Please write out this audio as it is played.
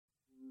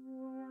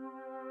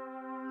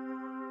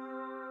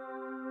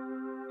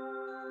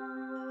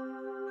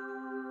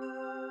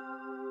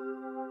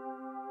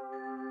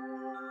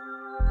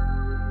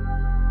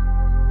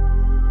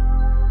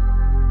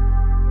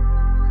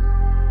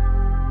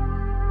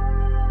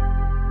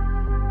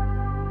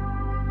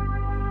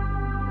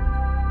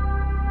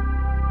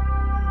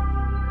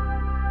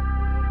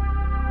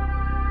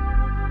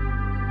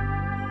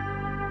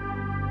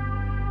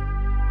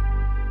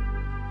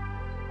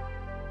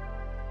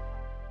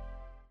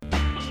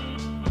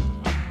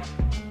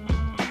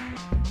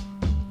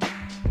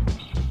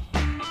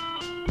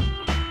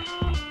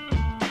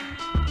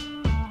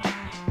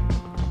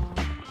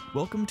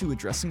Welcome to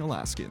Addressing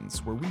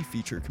Alaskans, where we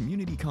feature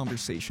community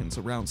conversations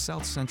around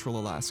South Central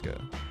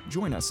Alaska.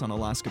 Join us on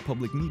Alaska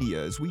Public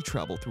Media as we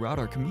travel throughout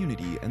our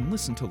community and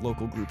listen to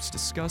local groups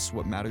discuss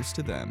what matters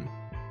to them.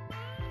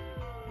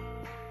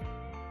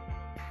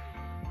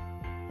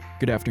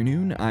 Good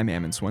afternoon, I'm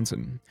Ammon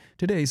Swenson.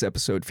 Today's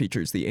episode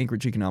features the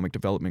Anchorage Economic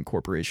Development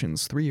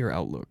Corporation's three-year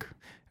outlook.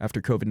 After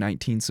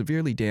COVID-19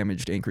 severely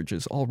damaged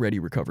Anchorage's already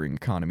recovering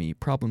economy,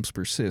 problems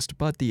persist,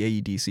 but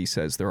the AEDC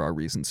says there are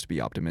reasons to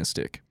be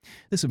optimistic.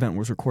 This event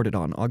was recorded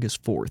on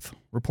August 4th.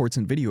 Reports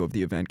and video of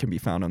the event can be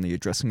found on the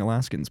Addressing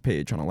Alaskans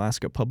page on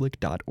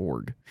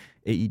alaskapublic.org.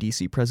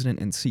 AEDC President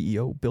and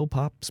CEO Bill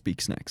Popp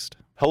speaks next.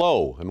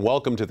 Hello, and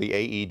welcome to the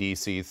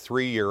AEDC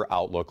three-year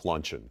Outlook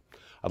Luncheon.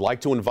 I'd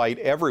like to invite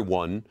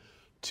everyone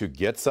to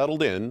get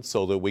settled in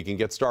so that we can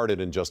get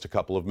started in just a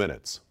couple of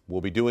minutes.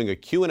 We'll be doing a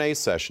Q&A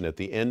session at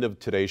the end of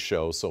today's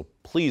show, so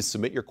please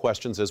submit your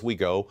questions as we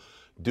go.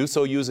 Do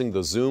so using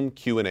the Zoom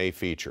Q&A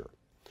feature.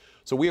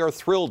 So we are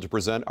thrilled to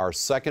present our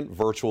second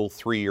virtual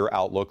three-year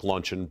Outlook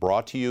Luncheon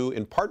brought to you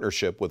in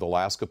partnership with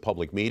Alaska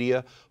Public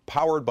Media,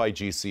 powered by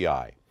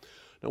GCI.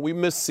 Now, we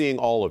miss seeing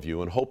all of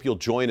you and hope you'll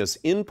join us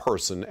in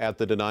person at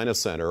the Denina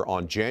Center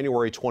on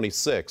January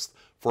 26th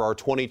for our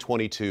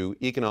 2022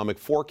 Economic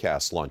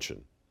Forecast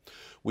Luncheon.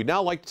 We'd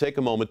now like to take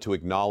a moment to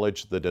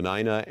acknowledge the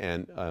Denina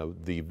and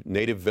the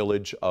native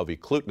village of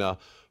Eklutna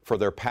for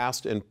their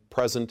past and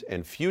present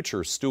and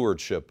future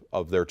stewardship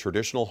of their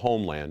traditional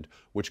homeland,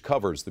 which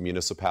covers the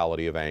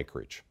municipality of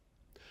Anchorage.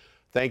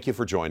 Thank you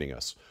for joining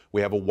us.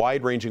 We have a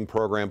wide-ranging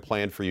program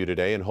planned for you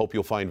today and hope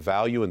you'll find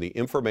value in the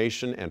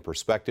information and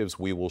perspectives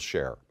we will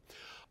share.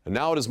 And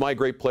now it is my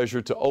great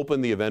pleasure to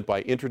open the event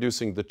by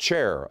introducing the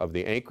chair of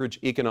the Anchorage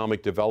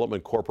Economic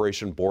Development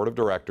Corporation Board of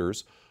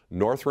Directors,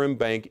 North Rim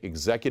Bank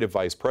Executive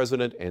Vice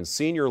President and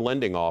Senior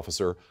Lending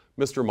Officer,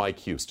 Mr. Mike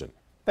Houston.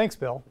 Thanks,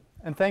 Bill,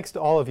 and thanks to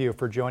all of you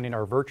for joining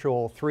our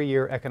virtual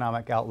three-year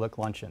Economic Outlook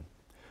Luncheon.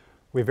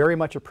 We very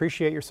much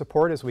appreciate your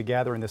support as we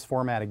gather in this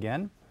format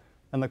again,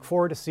 and look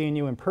forward to seeing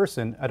you in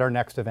person at our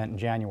next event in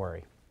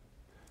January.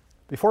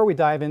 Before we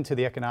dive into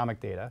the economic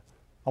data,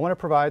 I want to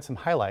provide some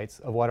highlights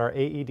of what our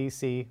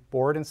AEDC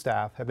board and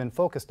staff have been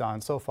focused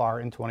on so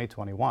far in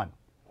 2021.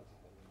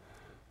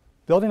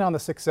 Building on the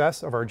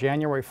success of our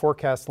January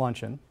forecast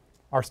luncheon,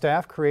 our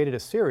staff created a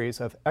series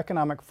of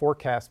economic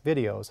forecast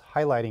videos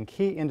highlighting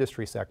key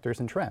industry sectors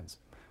and trends.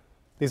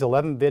 These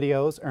 11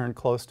 videos earned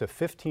close to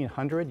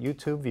 1,500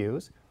 YouTube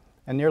views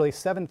and nearly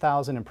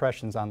 7,000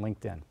 impressions on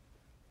LinkedIn.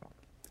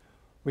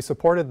 We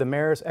supported the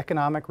Mayor's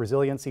Economic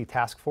Resiliency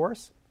Task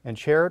Force and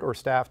chaired or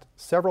staffed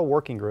several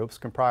working groups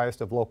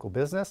comprised of local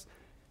business,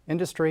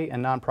 industry,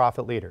 and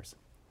nonprofit leaders.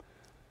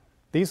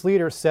 These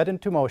leaders set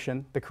into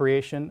motion the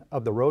creation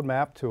of the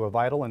Roadmap to a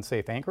Vital and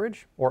Safe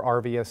Anchorage, or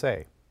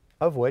RVSA,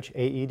 of which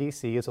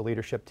AEDC is a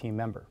leadership team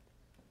member.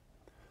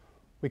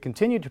 We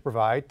continue to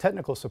provide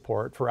technical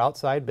support for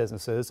outside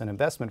businesses and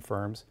investment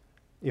firms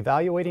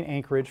evaluating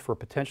Anchorage for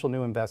potential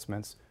new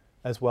investments,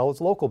 as well as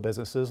local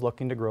businesses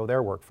looking to grow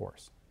their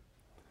workforce.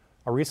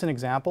 A recent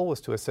example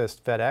was to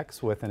assist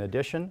FedEx with an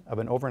addition of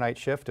an overnight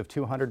shift of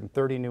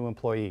 230 new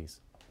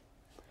employees.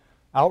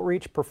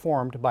 Outreach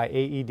performed by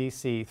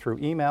AEDC through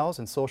emails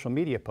and social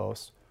media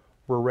posts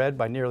were read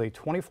by nearly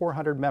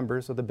 2,400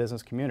 members of the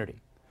business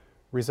community,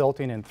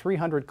 resulting in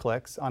 300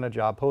 clicks on a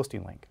job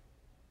posting link.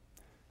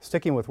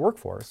 Sticking with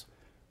workforce,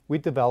 we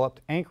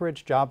developed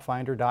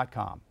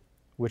AnchorageJobFinder.com,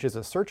 which is a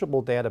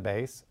searchable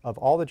database of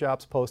all the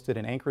jobs posted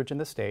in Anchorage and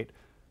the state,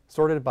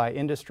 sorted by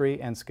industry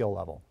and skill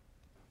level.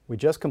 We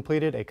just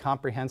completed a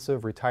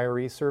comprehensive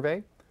retiree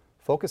survey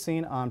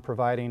focusing on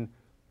providing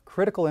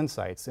critical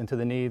insights into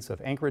the needs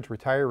of Anchorage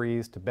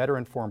retirees to better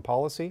inform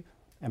policy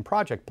and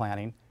project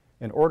planning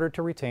in order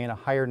to retain a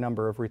higher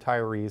number of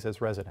retirees as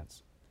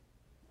residents.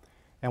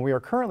 And we are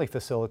currently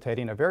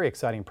facilitating a very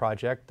exciting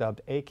project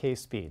dubbed AK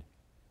Speed.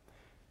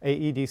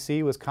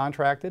 AEDC was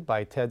contracted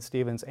by Ted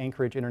Stevens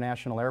Anchorage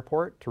International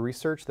Airport to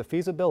research the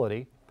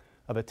feasibility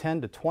of a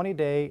 10 to 20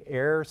 day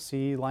air,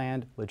 sea,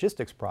 land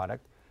logistics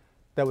product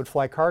that would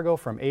fly cargo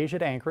from Asia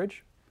to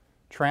Anchorage,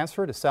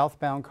 transfer to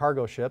southbound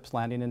cargo ships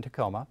landing in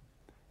Tacoma,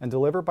 and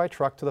deliver by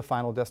truck to the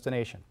final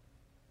destination.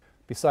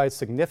 Besides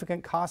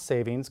significant cost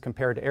savings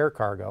compared to air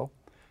cargo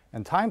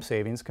and time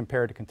savings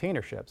compared to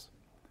container ships,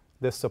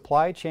 this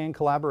supply chain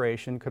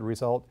collaboration could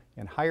result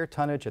in higher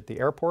tonnage at the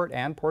airport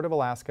and Port of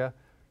Alaska,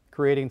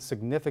 creating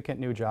significant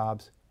new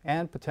jobs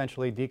and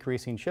potentially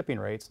decreasing shipping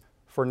rates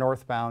for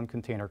northbound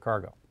container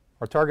cargo.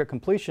 Our target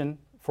completion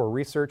for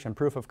research and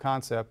proof of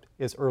concept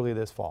is early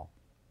this fall.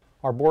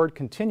 Our board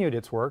continued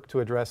its work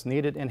to address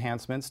needed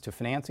enhancements to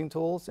financing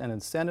tools and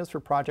incentives for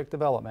project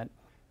development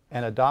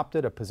and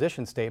adopted a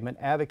position statement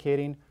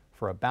advocating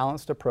for a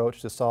balanced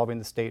approach to solving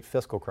the state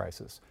fiscal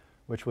crisis,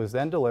 which was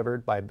then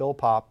delivered by Bill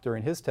Popp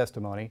during his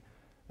testimony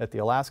at the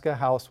Alaska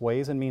House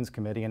Ways and Means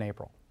Committee in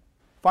April.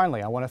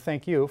 Finally, I want to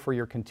thank you for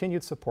your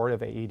continued support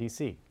of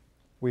AEDC.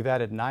 We've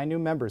added 9 new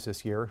members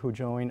this year who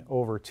join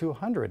over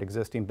 200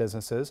 existing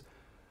businesses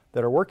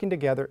that are working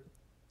together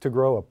to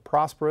grow a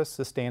prosperous,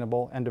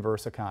 sustainable, and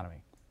diverse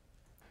economy.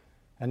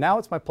 And now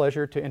it's my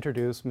pleasure to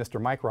introduce Mr.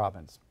 Mike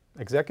Robbins,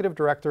 Executive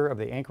Director of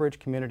the Anchorage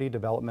Community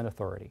Development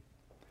Authority.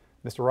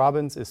 Mr.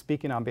 Robbins is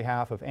speaking on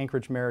behalf of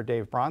Anchorage Mayor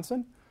Dave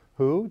Bronson,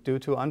 who, due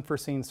to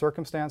unforeseen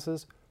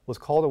circumstances, was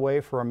called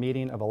away for a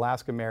meeting of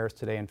Alaska mayors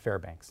today in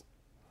Fairbanks.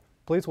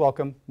 Please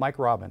welcome Mike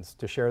Robbins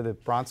to share the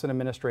Bronson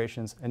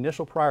administration's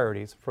initial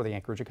priorities for the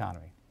Anchorage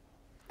economy.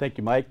 Thank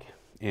you, Mike,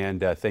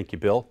 and thank you,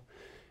 Bill.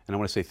 And I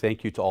want to say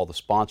thank you to all the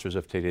sponsors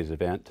of today's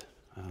event.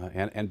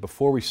 And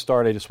before we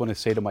start, I just want to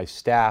say to my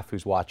staff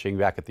who's watching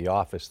back at the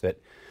office that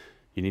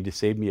you need to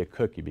save me a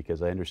cookie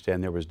because I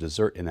understand there was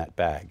dessert in that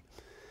bag.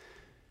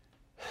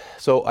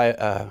 So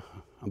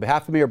on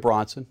behalf of Mayor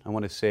Bronson, I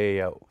want to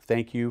say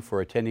thank you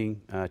for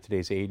attending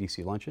today's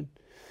AEDC luncheon.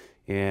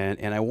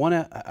 And I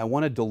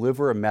want to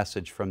deliver a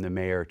message from the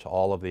mayor to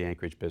all of the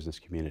Anchorage business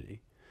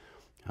community.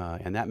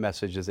 And that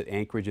message is that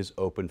Anchorage is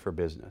open for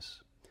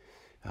business.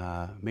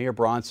 Mayor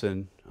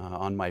Bronson,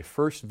 on my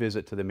first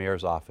visit to the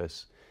mayor's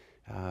office,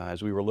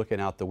 as we were looking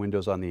out the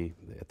windows at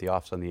the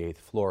office on the 8th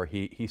floor,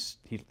 he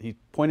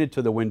pointed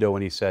to the window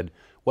and he said,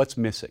 "What's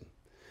missing?"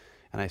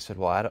 And I said,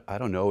 "Well, I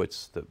don't know.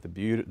 It's the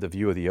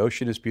view of the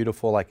ocean is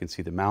beautiful. I can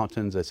see the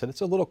mountains." I said,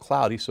 "It's a little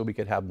cloudy, so we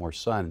could have more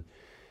sun."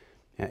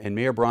 And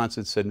Mayor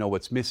Bronson said, "No,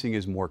 what's missing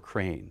is more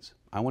cranes.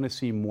 I want to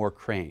see more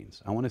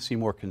cranes. I want to see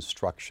more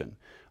construction.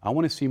 I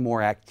want to see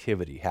more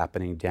activity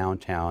happening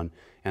downtown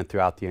and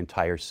throughout the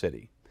entire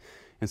city."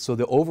 And so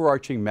the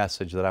overarching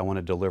message that I want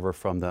to deliver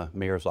from the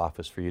mayor's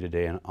office for you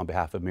today on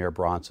behalf of Mayor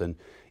Bronson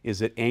is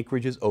that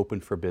Anchorage is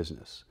open for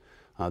business.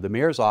 The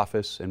mayor's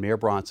office and Mayor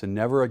Bronson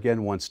never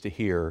again wants to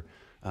hear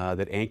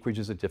that Anchorage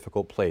is a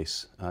difficult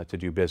place to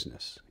do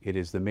business. It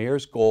is the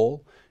mayor's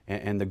goal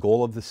and the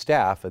goal of the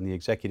staff and the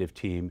executive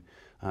team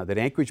that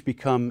Anchorage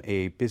become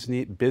a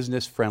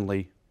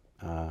business-friendly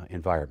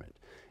environment.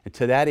 And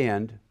to that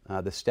end,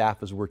 the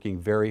staff is working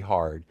very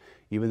hard,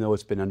 even though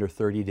it's been under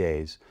 30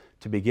 days,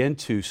 to begin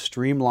to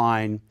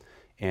streamline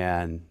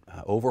and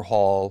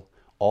overhaul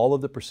all of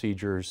the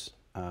procedures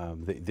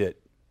that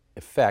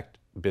affect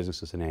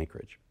businesses in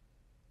Anchorage.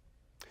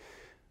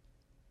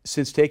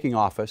 Since taking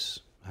office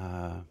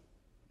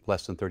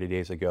less than 30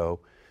 days ago,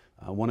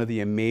 one of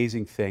the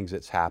amazing things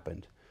that's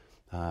happened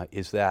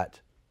is that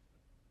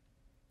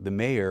the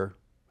mayor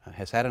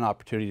has had an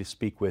opportunity to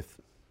speak with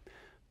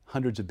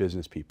hundreds of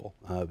business people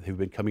who've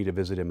been coming to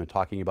visit him and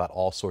talking about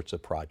all sorts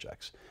of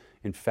projects.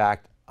 In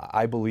fact,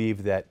 I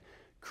believe that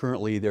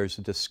currently there's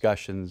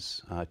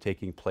discussions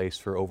taking place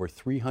for over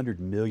 $300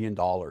 million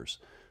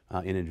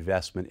in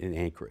investment in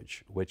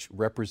Anchorage, which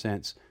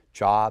represents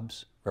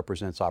jobs,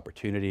 represents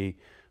opportunity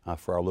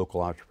for our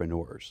local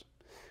entrepreneurs.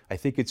 I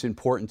think it's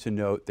important to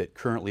note that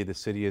currently the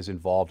city is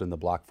involved in the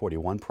Block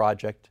 41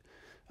 project,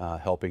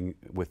 helping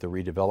with the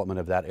redevelopment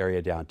of that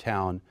area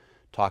downtown,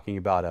 talking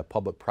about a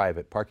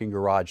public-private parking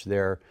garage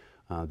there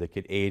that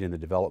could aid in the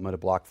development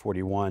of Block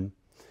 41.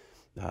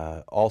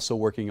 Also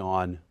working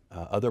on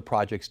other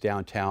projects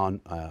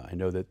downtown. I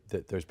know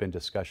that there's been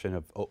discussion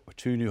of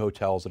 2 new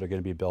hotels that are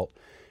going to be built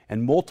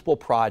and multiple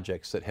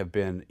projects that have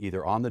been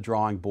either on the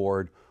drawing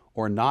board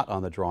or not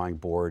on the drawing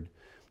board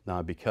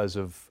because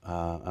of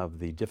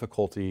the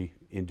difficulty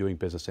in doing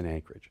business in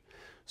Anchorage.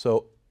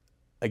 So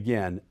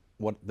again,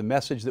 the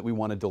message that we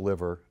want to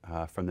deliver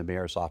from the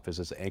mayor's office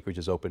is that Anchorage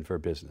is open for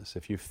business.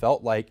 If you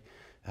felt like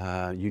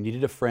you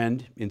needed a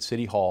friend in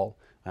City Hall,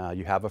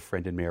 you have a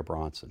friend in Mayor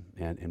Bronson,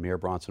 and Mayor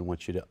Bronson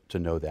wants you to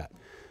know that.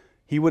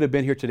 He would have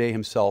been here today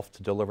himself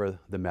to deliver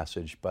the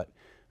message, but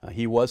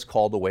he was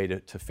called away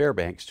to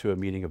Fairbanks to a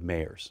meeting of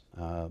mayors.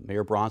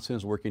 Mayor Bronson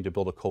is working to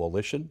build a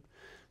coalition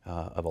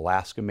of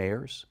Alaska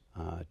mayors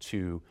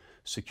to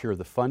secure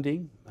the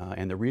funding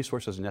and the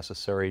resources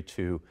necessary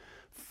to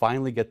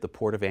finally get the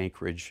Port of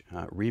Anchorage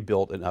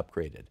rebuilt and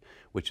upgraded,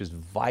 which is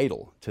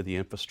vital to the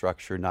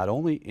infrastructure, not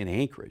only in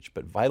Anchorage,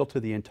 but vital to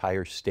the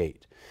entire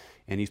state.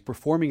 And he's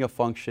performing a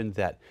function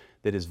that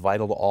is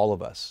vital to all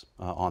of us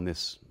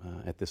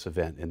at this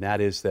event, and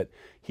that is that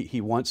he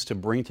wants to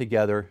bring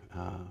together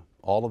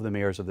all of the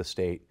mayors of the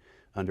state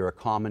under a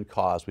common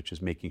cause, which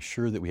is making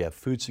sure that we have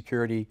food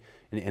security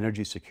and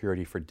energy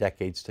security for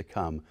decades to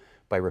come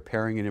by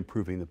repairing and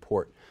improving the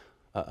Port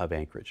of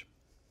Anchorage.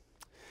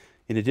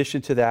 In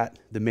addition to that,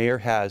 the mayor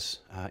has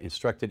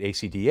instructed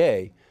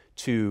ACDA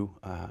to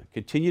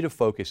continue to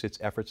focus its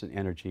efforts and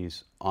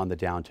energies on the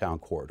downtown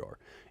corridor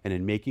and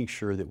in making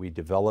sure that we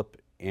develop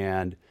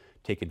and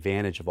take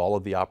advantage of all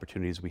of the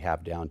opportunities we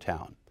have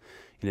downtown.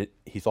 And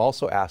he's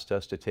also asked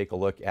us to take a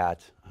look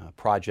at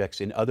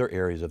projects in other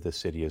areas of the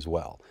city as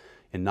well,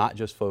 and not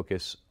just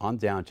focus on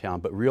downtown,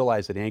 but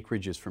realize that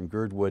Anchorage is from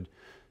Girdwood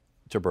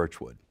to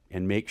Birchwood,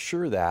 and make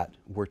sure that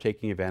we're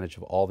taking advantage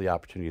of all the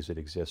opportunities that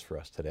exist for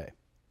us today.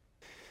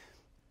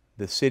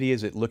 The city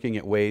is looking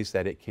at ways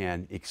that it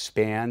can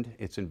expand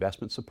its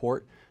investment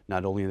support,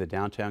 not only in the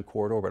downtown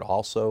corridor, but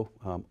also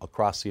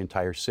across the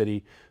entire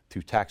city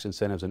through tax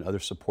incentives and other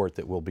support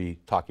that we'll be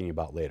talking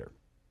about later.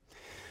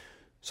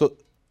 So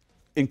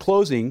in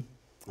closing,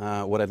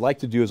 what I'd like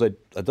to do is I'd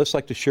just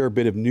like to share a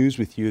bit of news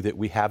with you that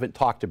we haven't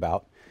talked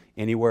about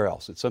anywhere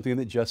else. It's something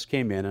that just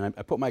came in, and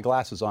I put my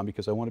glasses on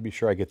because I want to be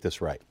sure I get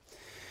this right.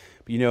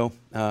 But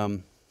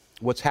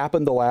what's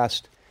happened the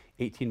last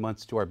 18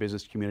 months to our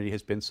business community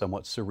has been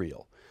somewhat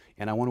surreal.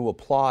 And I want to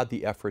applaud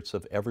the efforts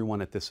of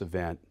everyone at this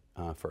event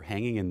for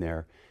hanging in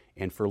there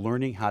and for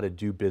learning how to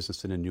do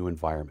business in a new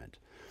environment.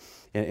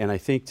 And I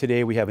think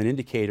today we have an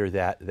indicator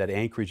that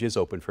Anchorage is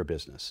open for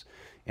business.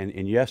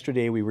 And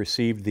yesterday we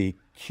received the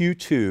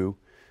Q2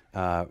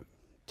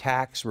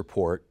 tax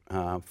report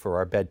for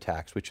our bed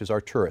tax, which is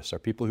our tourists, our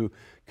people who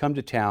come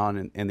to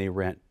town and they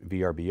rent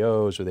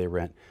VRBOs, or they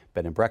rent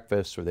bed and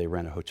breakfast, or they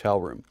rent a hotel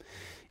room.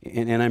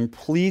 And I'm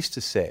pleased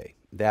to say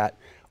that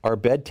our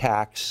bed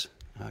tax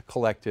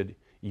collected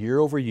year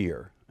over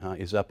year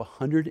is up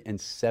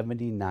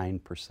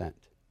 179%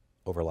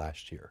 over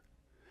last year.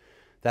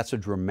 That's a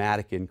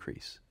dramatic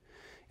increase.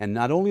 And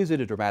not only is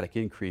it a dramatic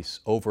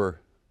increase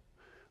over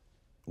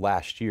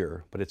last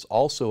year, but it's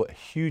also a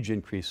huge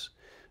increase,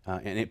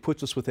 and it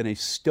puts us within a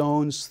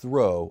stone's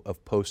throw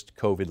of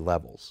post-COVID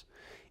levels.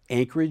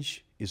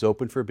 Anchorage is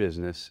open for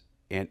business,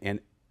 and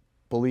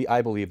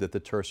I believe that the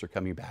tourists are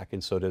coming back,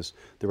 and so does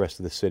the rest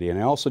of the city. And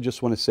I also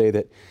just want to say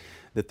that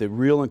the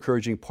real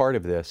encouraging part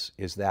of this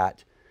is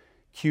that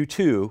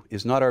Q2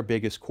 is not our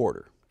biggest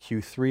quarter.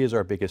 Q3 is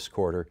our biggest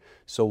quarter.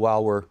 So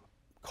while we're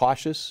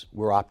cautious,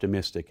 we're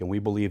optimistic, and we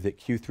believe that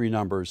Q3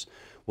 numbers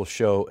will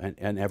show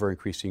an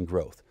ever-increasing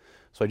growth.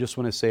 So I just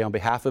want to say on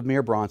behalf of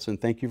Mayor Bronson,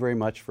 thank you very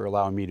much for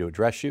allowing me to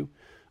address you.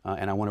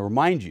 And I want to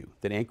remind you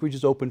that Anchorage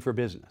is open for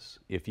business.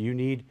 If you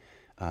need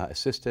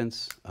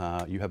assistance,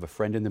 you have a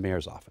friend in the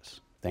mayor's office.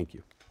 Thank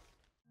you.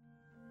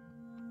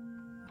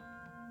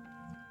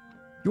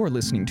 You're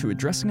listening to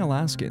Addressing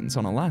Alaskans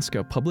on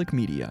Alaska Public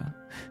Media.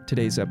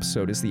 Today's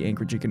episode is the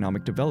Anchorage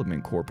Economic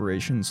Development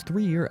Corporation's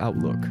 3-year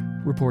outlook.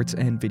 Reports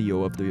and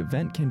video of the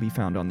event can be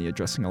found on the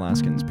Addressing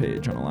Alaskans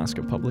page on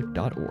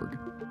alaskapublic.org.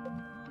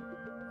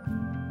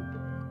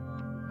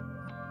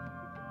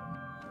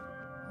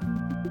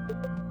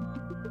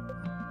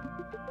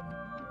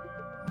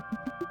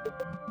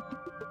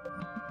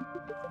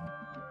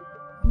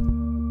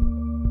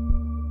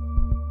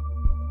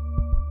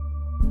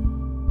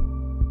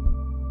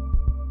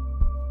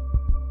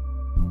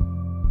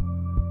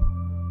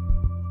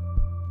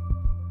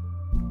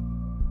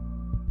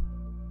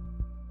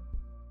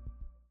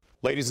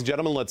 Ladies and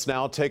gentlemen, let's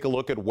now take a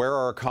look at where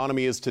our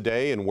economy is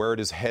today and where it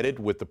is headed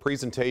with the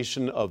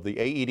presentation of the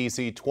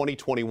AEDC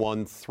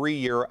 2021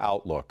 3-year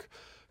outlook.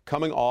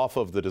 Coming off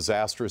of the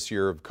disastrous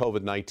year of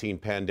COVID-19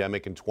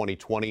 pandemic in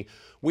 2020,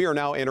 we are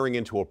now entering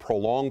into a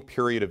prolonged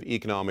period of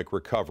economic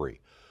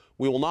recovery.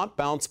 We will not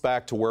bounce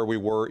back to where we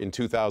were in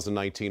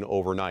 2019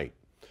 overnight.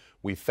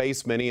 We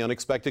face many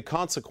unexpected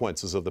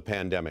consequences of the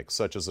pandemic,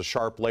 such as the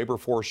sharp labor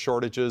force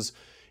shortages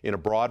in a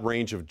broad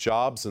range of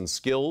jobs and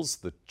skills,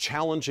 the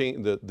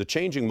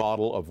changing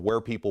model of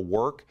where people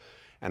work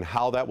and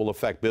how that will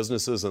affect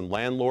businesses and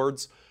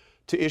landlords,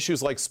 to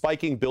issues like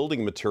spiking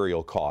building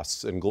material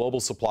costs and global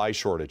supply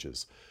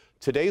shortages.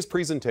 Today's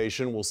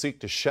presentation will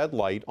seek to shed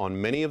light on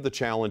many of the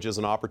challenges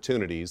and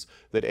opportunities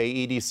that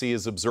AEDC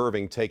is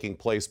observing taking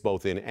place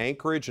both in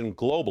Anchorage and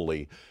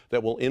globally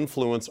that will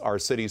influence our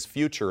city's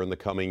future in the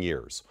coming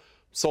years.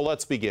 So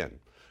let's begin.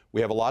 We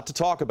have a lot to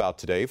talk about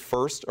today.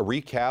 First, a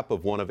recap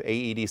of one of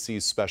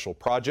AEDC's special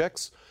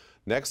projects.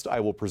 Next, I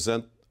will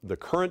present the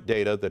current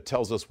data that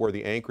tells us where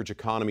the Anchorage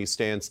economy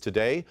stands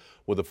today,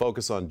 with a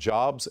focus on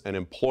jobs and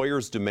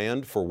employers'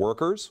 demand for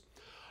workers.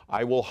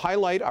 I will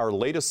highlight our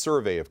latest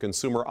survey of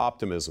consumer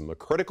optimism, a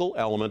critical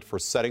element for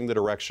setting the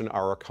direction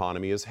our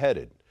economy is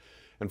headed.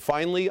 And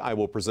finally, I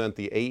will present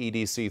the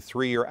AEDC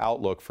 3-year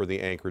outlook for the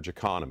Anchorage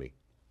economy.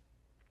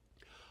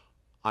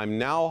 I'm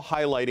now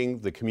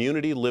highlighting the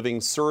Community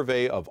Living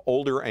Survey of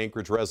Older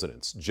Anchorage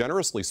Residents,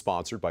 generously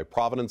sponsored by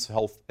Providence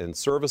Health and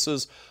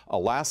Services,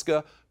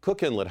 Alaska,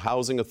 Cook Inlet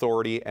Housing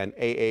Authority, and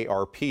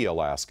AARP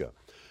Alaska.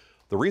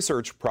 The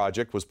research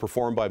project was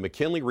performed by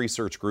McKinley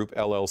Research Group,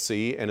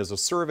 LLC, and is a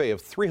survey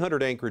of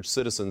 300 Anchorage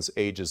citizens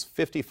ages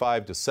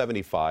 55 to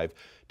 75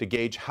 to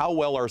gauge how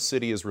well our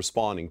city is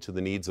responding to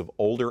the needs of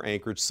older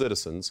Anchorage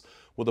citizens,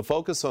 with a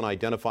focus on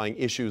identifying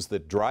issues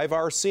that drive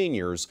our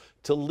seniors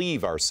to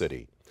leave our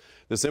city.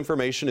 This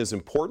information is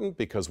important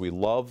because we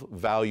love,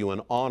 value,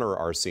 and honor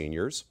our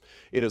seniors.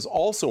 It is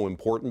also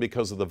important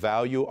because of the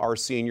value our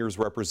seniors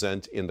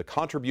represent in the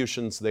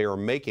contributions they are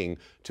making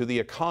to the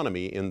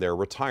economy in their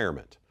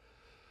retirement.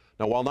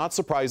 Now, while not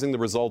surprising, the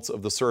results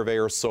of the survey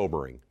are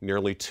sobering.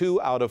 Nearly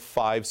 2 out of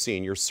 5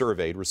 seniors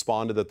surveyed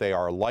responded that they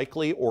are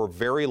likely or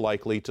very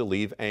likely to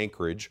leave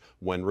Anchorage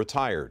when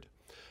retired.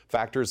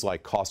 Factors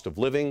like cost of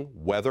living,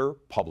 weather,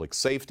 public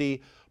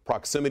safety,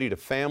 proximity to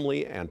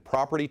family, and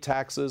property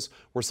taxes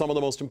were some of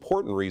the most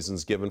important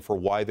reasons given for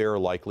why they are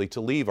likely to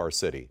leave our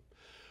city.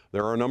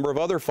 There are a number of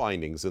other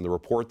findings in the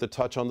report that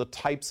touch on the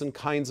types and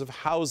kinds of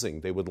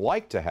housing they would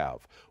like to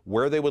have,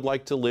 where they would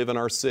like to live in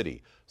our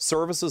city,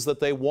 services that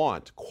they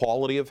want,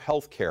 quality of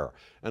health care,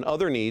 and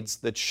other needs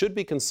that should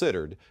be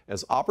considered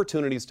as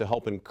opportunities to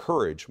help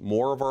encourage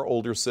more of our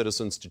older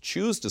citizens to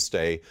choose to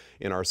stay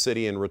in our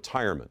city in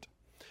retirement.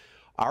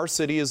 Our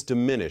city is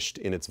diminished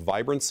in its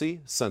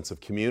vibrancy, sense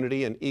of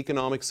community, and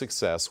economic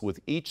success with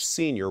each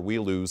senior we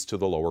lose to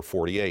the lower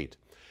 48.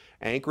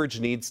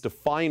 Anchorage needs to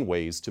find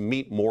ways to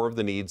meet more of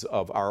the needs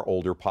of our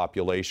older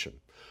population.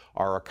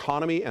 Our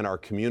economy and our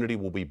community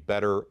will be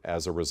better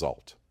as a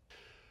result.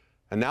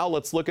 And now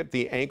let's look at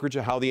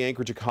how the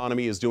Anchorage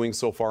economy is doing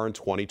so far in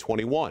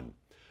 2021.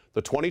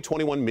 The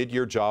 2021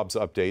 Mid-Year Jobs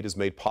Update is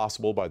made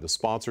possible by the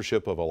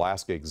sponsorship of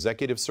Alaska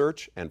Executive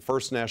Search and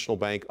First National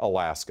Bank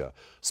Alaska,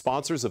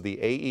 sponsors of the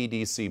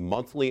AEDC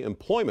Monthly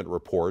Employment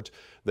Report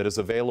that is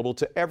available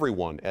to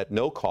everyone at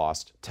no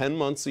cost 10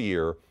 months a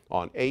year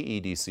on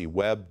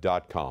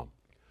aedcweb.com.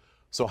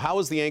 So how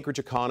is the Anchorage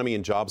economy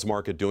and jobs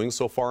market doing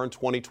so far in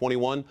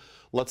 2021?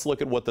 Let's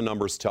look at what the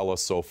numbers tell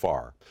us so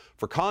far.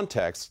 For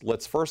context,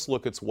 let's first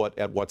look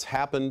at what's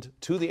happened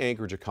to the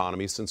Anchorage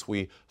economy since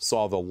we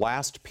saw the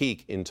last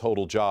peak in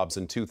total jobs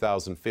in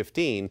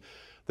 2015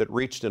 that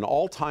reached an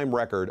all-time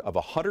record of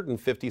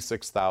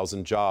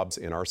 156,000 jobs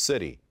in our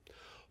city.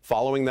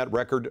 Following that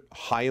record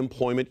high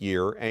employment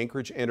year,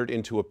 Anchorage entered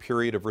into a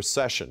period of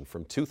recession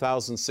from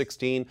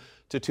 2016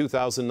 to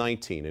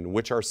 2019, in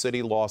which our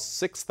city lost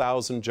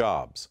 6,000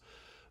 jobs.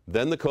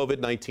 Then the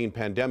COVID-19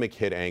 pandemic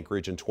hit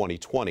Anchorage in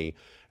 2020,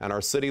 and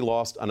our city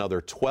lost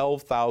another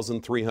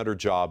 12,300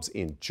 jobs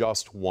in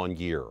just 1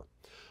 year.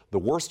 The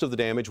worst of the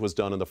damage was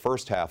done in the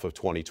first half of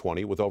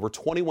 2020, with over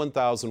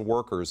 21,000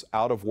 workers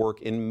out of work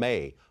in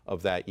May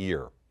of that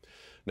year.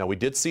 Now, we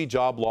did see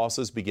job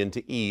losses begin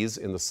to ease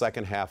in the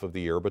second half of the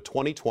year, but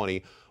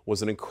 2020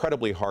 was an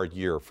incredibly hard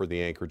year for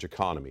the Anchorage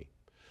economy.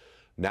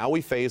 Now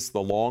we face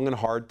the long and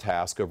hard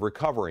task of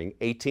recovering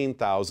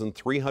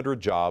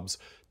 18,300 jobs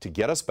to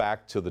get us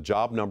back to the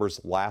job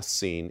numbers last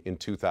seen in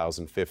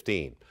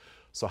 2015.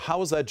 So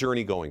how is that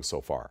journey going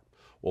so far?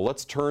 Well,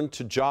 let's turn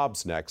to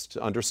jobs next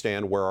to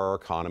understand where our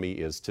economy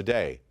is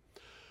today.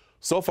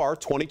 So far,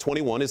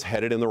 2021 is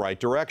headed in the right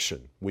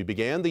direction. We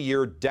began the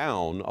year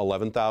down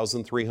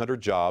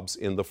 11,300 jobs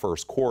in the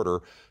first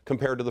quarter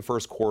compared to the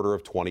first quarter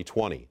of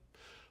 2020.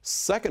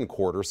 Second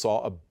quarter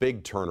saw a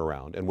big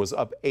turnaround and was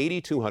up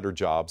 8,200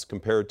 jobs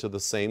compared to the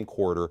same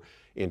quarter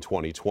in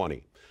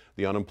 2020.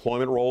 The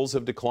unemployment rolls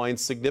have declined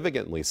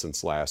significantly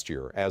since last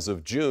year. As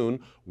of June,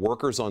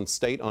 workers on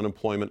state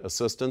unemployment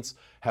assistance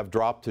have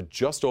dropped to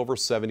just over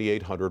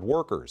 7,800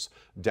 workers,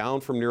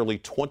 down from nearly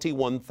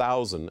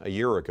 21,000 a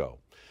year ago.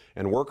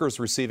 And workers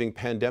receiving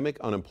pandemic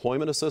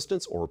unemployment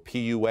assistance, or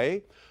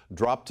PUA,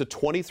 dropped to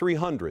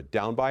 2,300,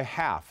 down by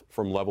half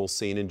from levels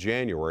seen in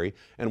January,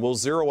 and will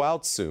zero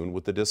out soon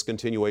with the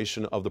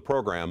discontinuation of the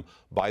program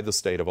by the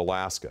state of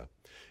Alaska.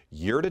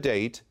 Year to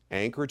date,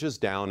 Anchorage is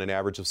down an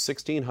average of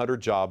 1,600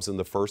 jobs in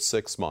the first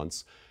 6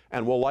 months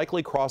and will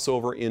likely cross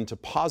over into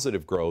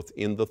positive growth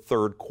in the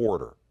third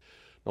quarter.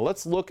 Now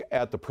let's look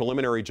at the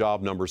preliminary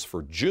job numbers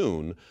for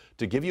June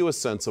to give you a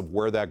sense of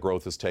where that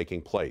growth is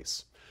taking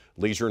place.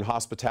 Leisure and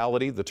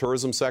hospitality, the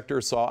tourism sector,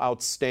 saw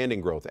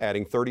outstanding growth,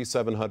 adding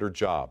 3,700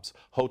 jobs.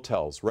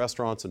 Hotels,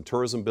 restaurants, and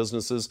tourism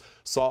businesses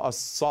saw a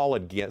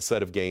solid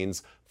set of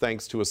gains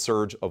thanks to a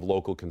surge of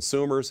local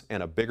consumers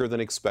and a bigger than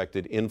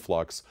expected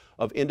influx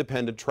of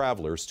independent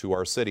travelers to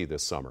our city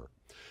this summer.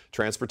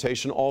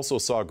 Transportation also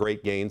saw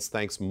great gains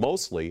thanks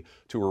mostly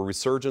to a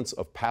resurgence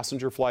of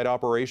passenger flight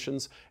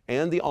operations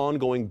and the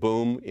ongoing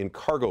boom in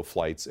cargo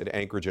flights at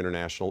Anchorage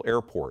International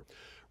Airport.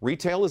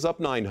 Retail is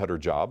up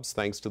 900 jobs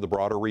thanks to the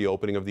broader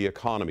reopening of the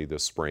economy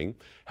this spring.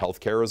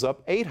 Healthcare is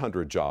up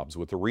 800 jobs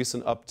with the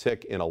recent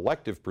uptick in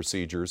elective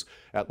procedures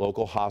at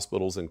local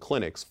hospitals and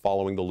clinics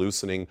following the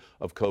loosening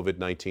of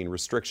COVID-19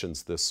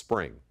 restrictions this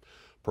spring.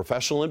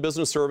 Professional and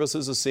business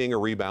services is seeing a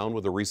rebound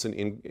with a recent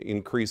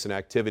increase in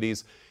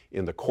activities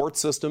in the court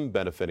system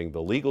benefiting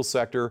the legal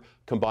sector,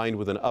 combined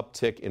with an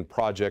uptick in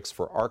projects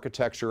for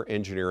architecture,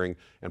 engineering,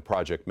 and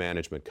project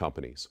management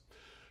companies.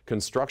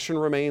 Construction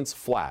remains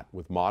flat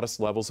with modest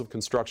levels of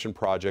construction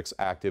projects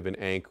active in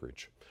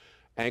Anchorage.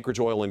 Anchorage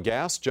oil and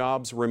gas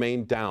jobs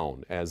remain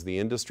down as the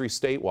industry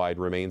statewide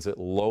remains at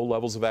low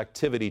levels of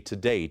activity to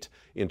date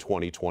in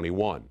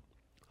 2021.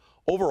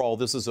 Overall,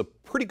 this is a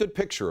pretty good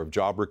picture of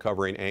job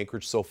recovery in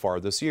Anchorage so far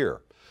this year.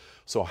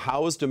 So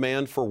how is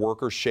demand for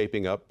workers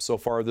shaping up so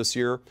far this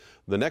year?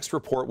 The next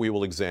report we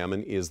will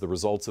examine is the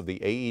results of the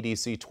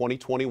AEDC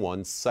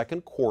 2021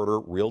 second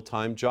quarter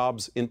real-time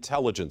jobs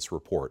intelligence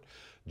report,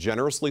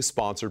 generously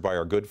sponsored by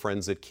our good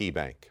friends at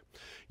KeyBank.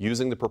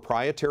 Using the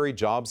proprietary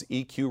Jobs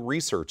EQ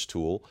research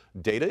tool,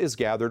 data is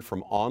gathered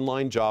from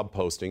online job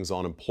postings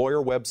on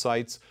employer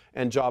websites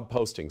and job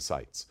posting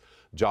sites.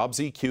 Jobs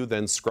EQ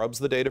then scrubs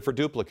the data for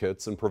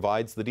duplicates and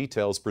provides the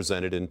details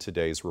presented in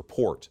today's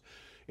report.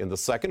 In the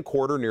second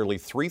quarter, nearly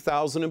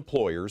 3,000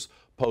 employers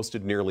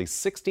posted nearly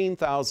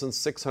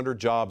 16,600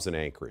 jobs in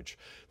Anchorage.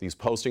 These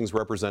postings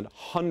represent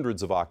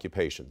hundreds of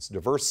occupations,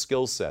 diverse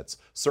skill sets,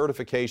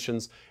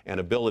 certifications, and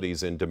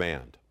abilities in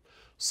demand.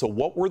 So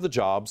what were the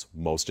jobs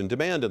most in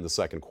demand in the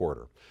second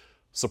quarter?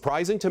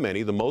 Surprising to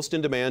many, the most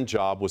in-demand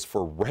job was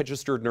for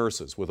registered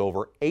nurses, with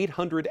over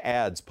 800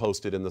 ads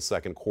posted in the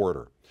second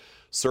quarter.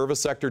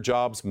 Service sector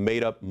jobs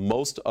made up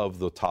most of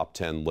the top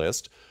 10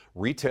 list.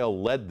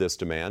 Retail led this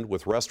demand,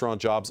 with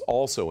restaurant jobs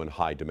also in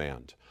high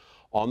demand.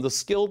 On the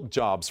skilled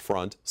jobs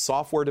front,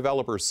 software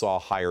developers saw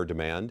higher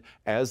demand,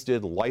 as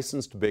did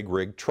licensed big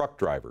rig truck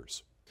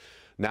drivers.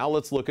 Now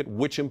let's look at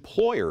which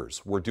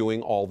employers were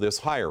doing all this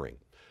hiring.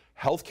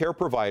 Healthcare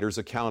providers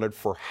accounted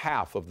for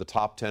half of the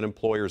top 10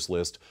 employers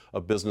list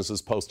of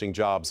businesses posting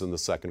jobs in the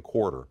second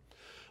quarter.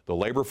 The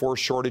labor force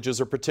shortages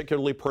are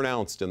particularly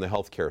pronounced in the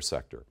healthcare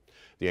sector.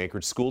 The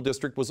Anchorage School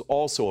District was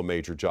also a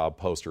major job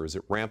poster as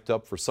it ramped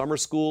up for summer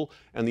school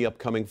and the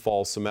upcoming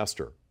fall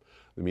semester.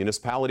 The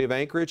municipality of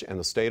Anchorage and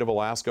the state of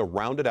Alaska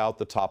rounded out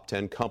the top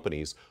 10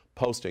 companies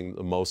posting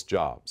the most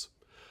jobs.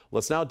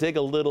 Let's now dig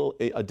a little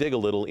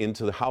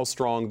into how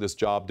strong this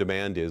job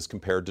demand is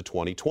compared to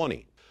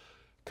 2020.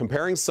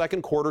 Comparing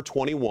second quarter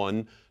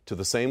 21 to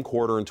the same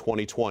quarter in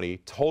 2020,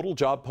 total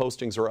job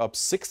postings are up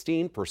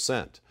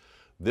 16%.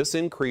 This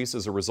increase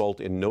is a result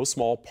in no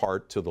small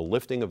part to the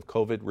lifting of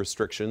COVID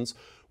restrictions,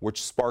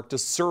 which sparked a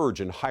surge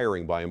in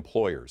hiring by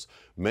employers,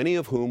 many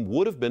of whom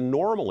would have been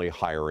normally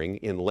hiring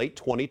in late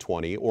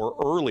 2020 or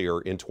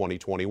earlier in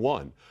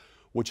 2021,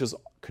 which has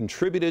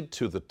contributed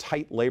to the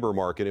tight labor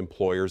market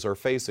employers are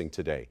facing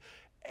today.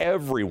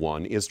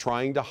 Everyone is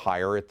trying to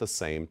hire at the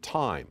same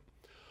time.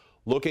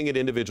 Looking at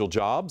individual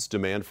jobs,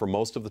 demand for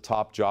most of the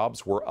top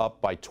jobs were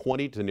up by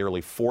 20 to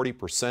nearly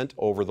 40%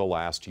 over the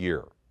last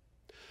year.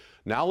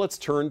 Now let's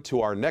turn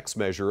to our next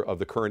measure of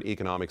the current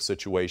economic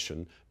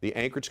situation, the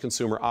Anchorage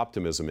Consumer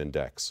Optimism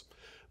Index.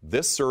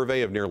 This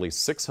survey of nearly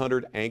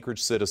 600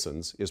 Anchorage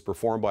citizens is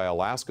performed by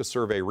Alaska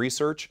Survey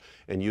Research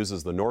and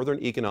uses the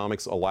Northern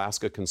Economics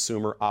Alaska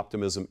Consumer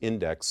Optimism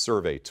Index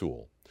survey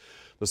tool.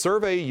 The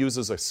survey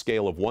uses a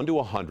scale of 1 to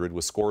 100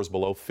 with scores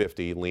below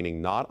 50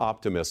 leaning not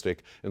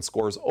optimistic and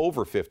scores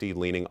over 50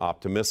 leaning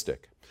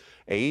optimistic.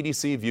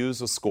 AEDC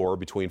views a score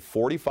between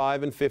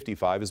 45 and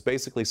 55 as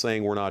basically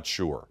saying we're not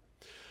sure.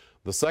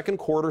 The second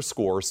quarter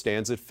score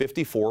stands at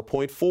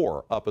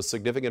 54.4, up a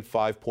significant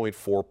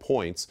 5.4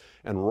 points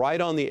and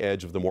right on the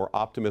edge of the more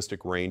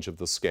optimistic range of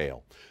the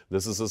scale.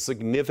 This is a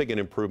significant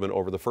improvement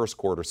over the first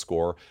quarter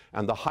score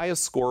and the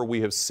highest score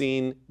we have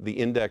seen the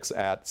index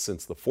at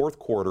since the fourth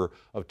quarter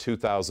of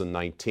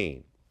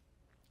 2019.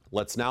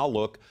 Let's now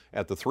look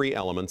at the three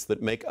elements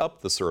that make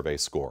up the survey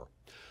score.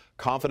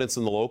 Confidence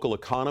in the local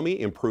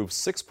economy improved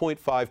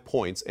 6.5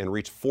 points and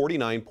reached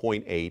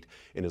 49.8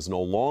 and is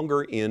no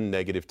longer in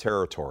negative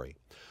territory.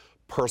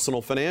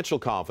 Personal financial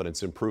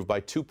confidence improved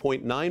by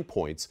 2.9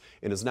 points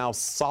and is now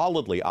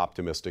solidly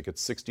optimistic at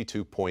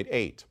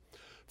 62.8.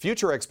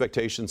 Future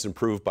expectations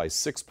improved by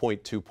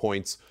 6.2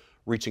 points,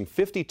 reaching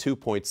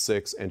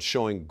 52.6 and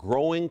showing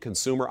growing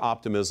consumer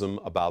optimism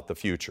about the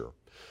future.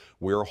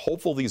 We are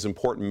hopeful these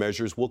important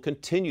measures will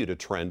continue to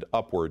trend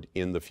upward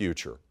in the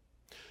future.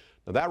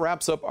 Now that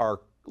wraps up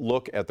our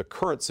look at the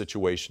current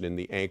situation in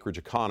the Anchorage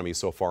economy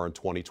so far in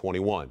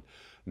 2021.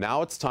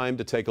 Now it's time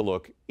to take a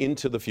look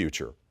into the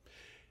future.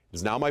 It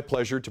is now my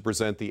pleasure to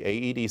present the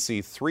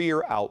AEDC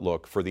three-year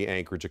outlook for the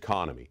Anchorage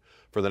economy.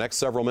 For the next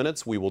several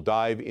minutes, we will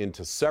dive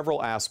into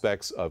several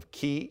aspects of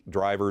key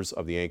drivers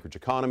of the Anchorage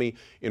economy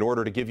in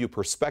order to give you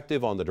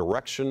perspective on the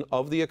direction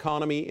of the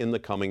economy in the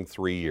coming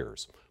 3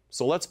 years.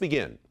 So let's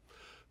begin.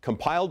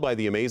 Compiled by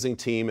the amazing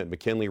team at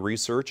McKinley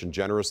Research and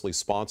generously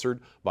sponsored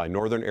by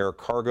Northern Air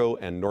Cargo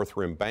and North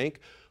Rim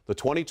Bank, the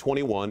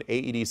 2021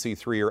 AEDC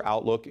three-year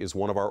outlook is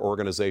one of our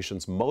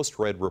organization's most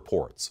read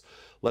reports.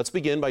 Let's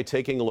begin by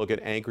taking a look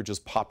at Anchorage's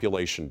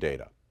population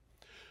data.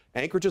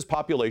 Anchorage's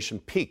population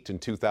peaked in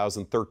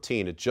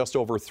 2013 at just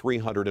over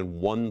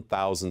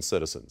 301,000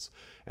 citizens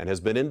and has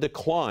been in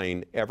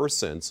decline ever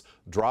since,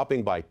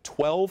 dropping by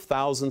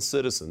 12,000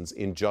 citizens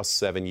in just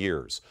 7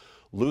 years,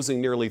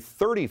 losing nearly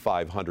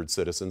 3,500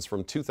 citizens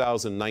from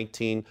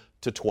 2019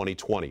 to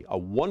 2020, a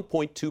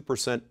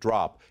 1.2%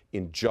 drop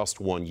in just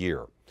 1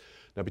 year.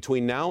 Now,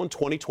 between now and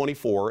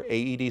 2024,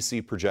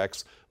 AEDC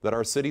projects that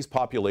our city's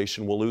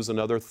population will lose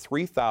another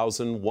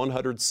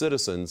 3,100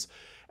 citizens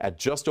at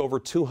just over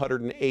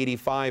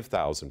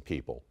 285,000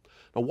 people.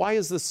 Now, why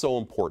is this so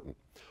important?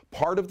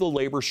 Part of the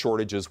labor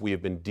shortages we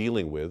have been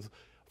dealing with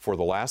for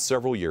the last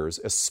several years,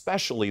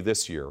 especially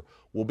this year,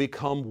 will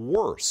become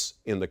worse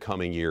in the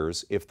coming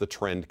years if the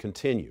trend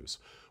continues.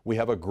 We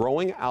have a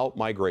growing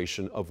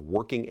out-migration of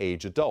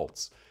working-age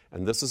adults,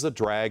 and this is a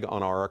drag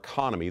on our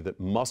economy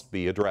that must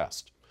be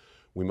addressed.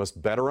 We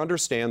must better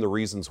understand the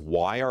reasons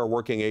why our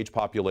working-age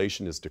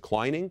population is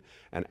declining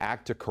and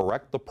act to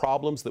correct the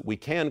problems that we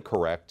can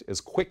correct as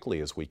quickly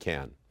as we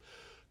can.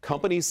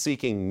 Companies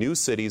seeking new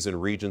cities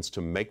and regions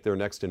to make their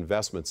next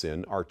investments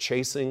in are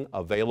chasing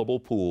available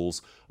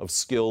pools of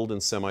skilled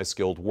and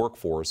semi-skilled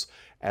workforce,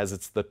 as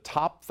it's the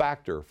top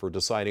factor for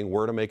deciding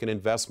where to make an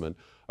investment,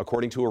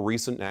 according to a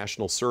recent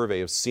national survey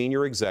of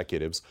senior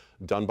executives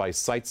done by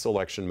Site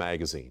Selection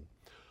magazine.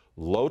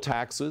 Low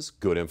taxes,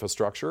 good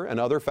infrastructure, and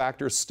other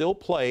factors still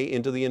play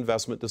into the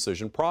investment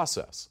decision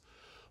process.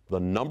 The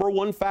number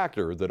one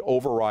factor that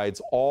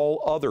overrides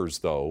all others,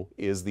 though,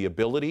 is the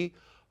ability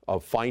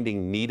of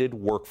finding needed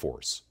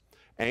workforce.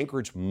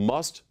 Anchorage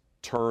must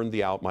turn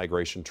the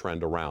outmigration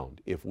trend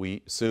around if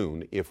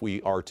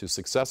we are to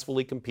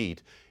successfully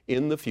compete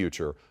in the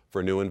future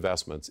for new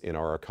investments in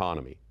our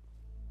economy.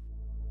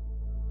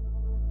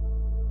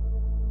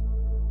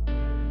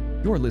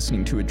 You're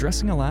listening to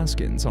Addressing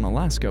Alaskans on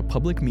Alaska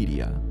Public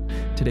Media.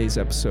 Today's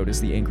episode is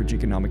the Anchorage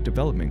Economic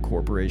Development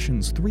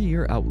Corporation's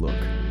 3-year outlook.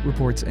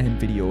 Reports and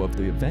video of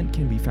the event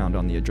can be found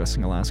on the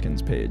Addressing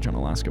Alaskans page on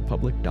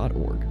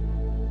alaskapublic.org.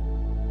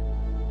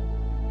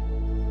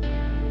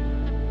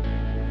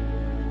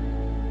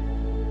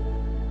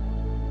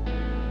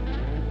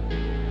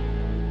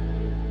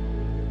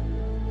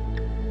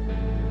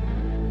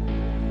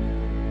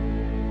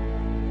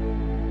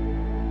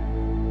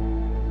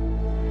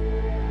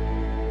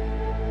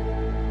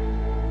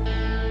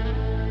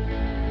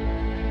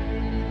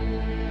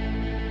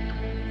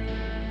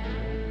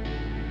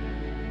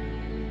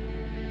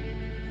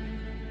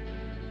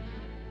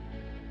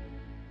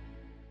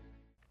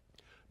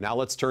 Now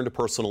let's turn to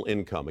personal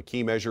income, a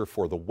key measure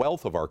for the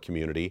wealth of our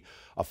community,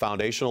 a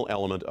foundational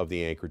element of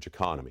the Anchorage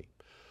economy.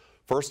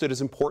 First, it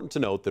is important to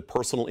note that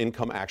personal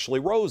income actually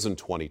rose in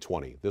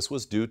 2020. This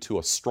was due to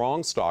a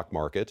strong stock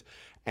market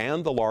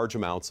and the large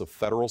amounts of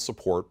federal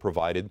support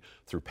provided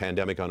through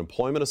pandemic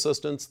unemployment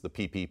assistance, the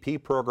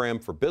PPP program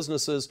for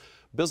businesses,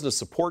 business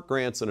support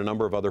grants, and a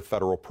number of other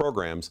federal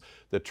programs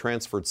that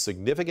transferred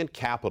significant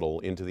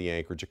capital into the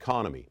Anchorage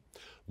economy.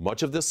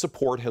 Much of this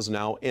support has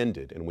now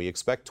ended, and we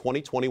expect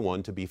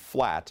 2021 to be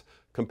flat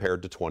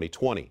compared to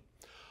 2020.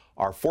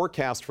 Our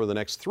forecast for the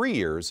next 3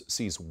 years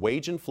sees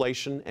wage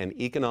inflation and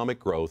economic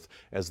growth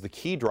as the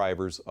key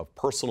drivers of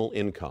personal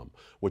income,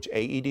 which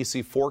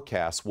AEDC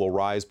forecasts will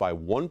rise by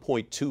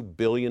 $1.2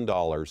 billion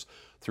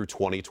through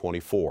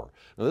 2024.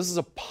 Now, this is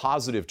a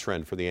positive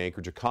trend for the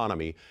Anchorage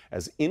economy,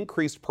 as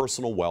increased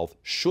personal wealth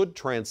should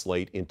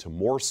translate into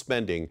more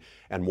spending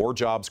and more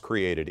jobs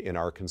created in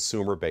our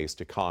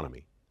consumer-based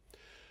economy.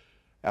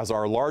 As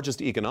our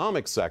largest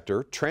economic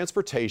sector,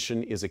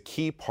 transportation is a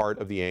key part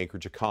of the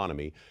Anchorage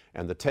economy,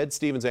 and the Ted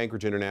Stevens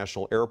Anchorage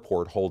International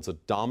Airport holds a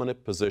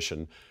dominant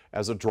position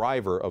as a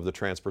driver of the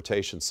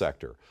transportation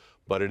sector.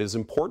 But it is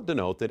important to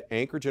note that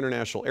Anchorage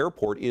International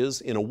Airport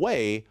is, in a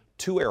way,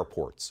 two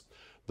airports,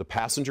 the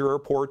passenger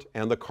airport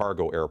and the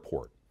cargo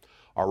airport.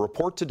 Our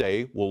report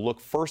today will look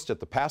first at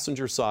the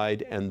passenger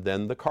side and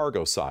then the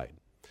cargo side.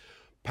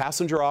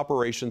 Passenger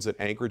operations at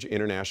Anchorage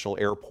International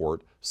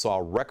Airport saw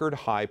record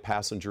high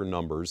passenger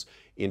numbers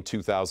in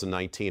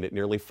 2019 at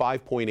nearly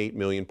 5.8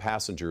 million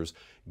passengers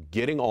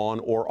getting on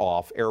or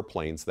off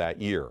airplanes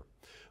that year.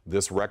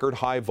 This record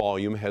high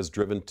volume was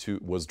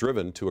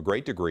driven to a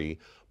great degree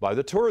by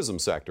the tourism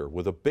sector,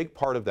 with a big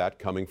part of that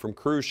coming from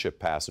cruise ship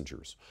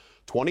passengers.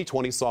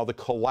 2020 saw the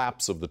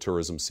collapse of the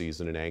tourism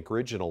season in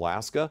Anchorage and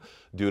Alaska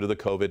due to the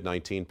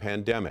COVID-19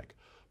 pandemic.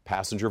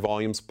 Passenger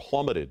volumes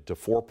plummeted to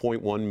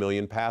 4.1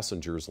 million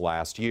passengers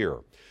last year.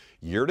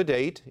 Year to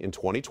date, in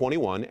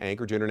 2021,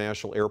 Anchorage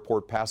International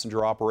Airport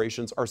passenger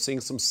operations are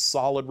seeing some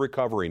solid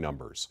recovery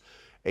numbers.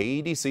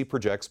 AEDC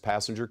projects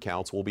passenger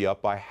counts will be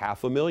up by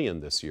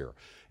 500,000 this year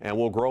and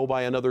will grow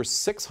by another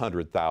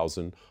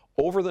 600,000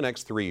 over the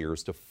next 3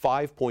 years to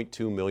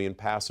 5.2 million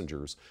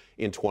passengers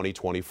in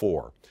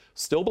 2024.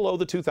 Still below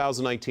the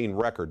 2019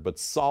 record, but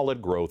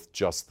solid growth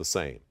just the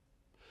same.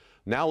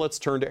 Now let's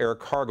turn to air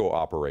cargo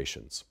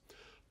operations.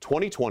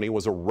 2020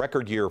 was a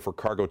record year for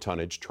cargo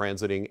tonnage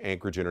transiting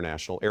Anchorage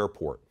International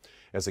Airport.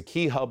 As a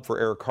key hub for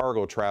air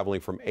cargo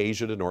traveling from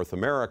Asia to North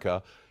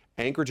America,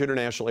 Anchorage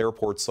International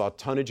Airport saw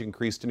tonnage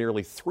increase to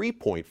nearly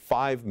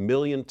 3.5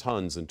 million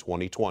tons in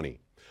 2020.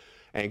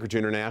 Anchorage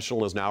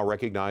International is now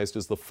recognized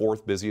as the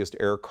 4th busiest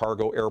air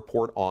cargo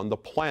airport on the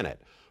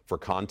planet. For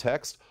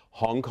context,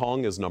 Hong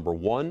Kong is number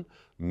 1,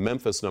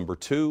 Memphis number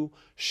 2,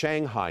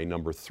 Shanghai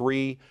number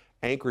 3,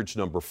 Anchorage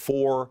number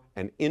 4,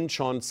 and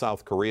Incheon,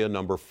 South Korea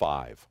number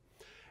 5.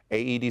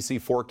 AEDC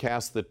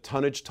forecasts that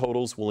tonnage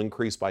totals will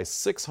increase by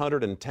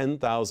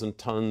 610,000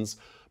 tons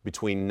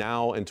between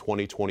now and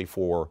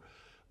 2024.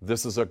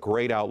 This is a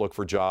great outlook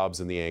for jobs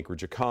in the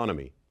Anchorage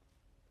economy.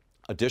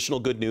 Additional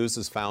good news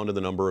is found in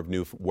the number of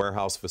new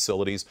warehouse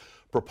facilities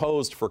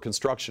proposed for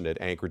construction at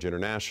Anchorage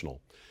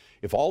International.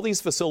 If all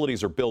these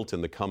facilities are built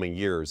in the coming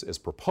years as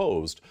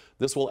proposed,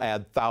 this will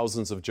add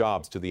thousands of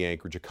jobs to the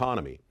Anchorage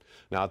economy.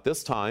 Now, at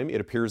this time,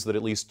 it appears that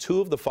at least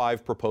 2 of the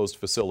 5 proposed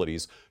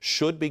facilities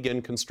should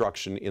begin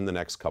construction in the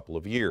next couple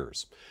of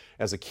years.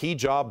 As a key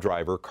job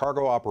driver,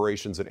 cargo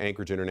operations at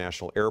Anchorage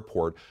International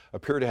Airport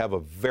appear to have a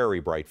very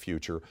bright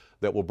future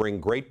that will bring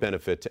great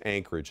benefit to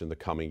Anchorage in the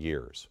coming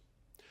years.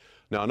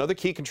 Now, another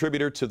key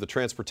contributor to the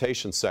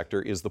transportation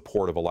sector is the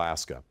Port of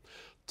Alaska.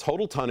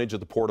 Total tonnage at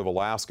the Port of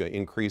Alaska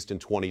increased in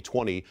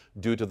 2020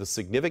 due to the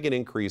significant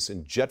increase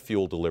in jet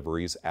fuel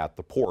deliveries at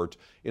the port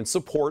in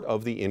support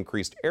of the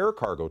increased air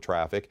cargo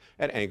traffic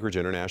at Anchorage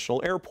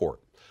International Airport.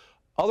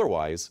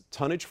 Otherwise,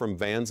 tonnage from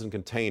vans and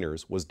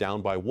containers was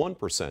down by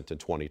 1% in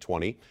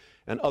 2020,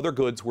 and other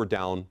goods were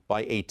down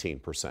by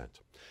 18%.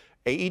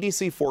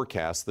 AEDC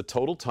forecasts the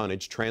total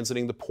tonnage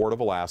transiting the Port of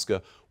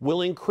Alaska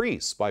will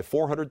increase by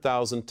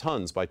 400,000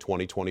 tons by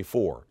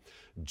 2024.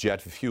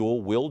 Jet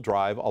fuel will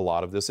drive a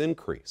lot of this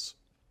increase.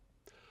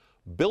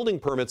 Building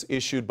permits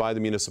issued by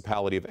the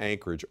municipality of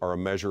Anchorage are a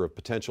measure of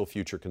potential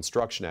future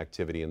construction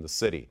activity in the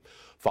city.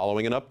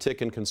 Following an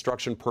uptick in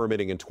construction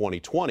permitting in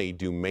 2020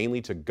 due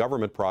mainly to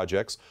government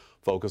projects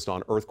focused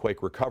on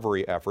earthquake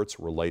recovery efforts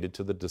related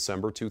to the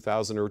December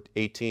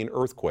 2018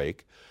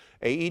 earthquake,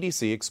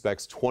 AEDC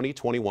expects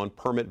 2021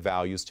 permit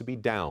values to be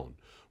down,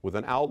 with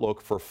an outlook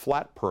for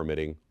flat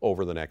permitting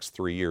over the next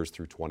 3 years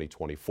through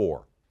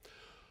 2024.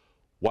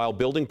 While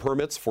building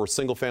permits for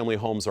single-family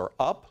homes are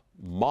up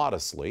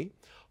modestly,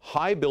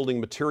 high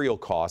building material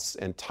costs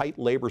and tight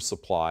labor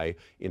supply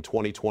in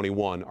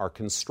 2021 are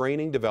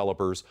constraining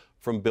developers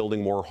from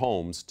building more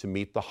homes to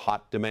meet the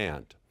hot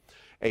demand.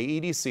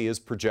 AEDC is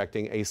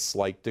projecting a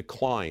slight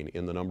decline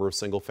in the number of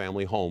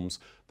single-family homes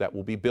that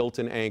will be built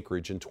in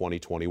Anchorage in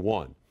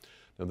 2021.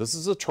 Now, this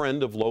is a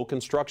trend of low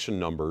construction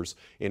numbers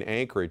in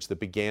Anchorage that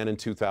began in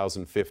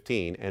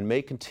 2015 and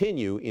may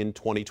continue in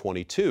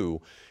 2022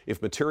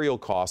 if material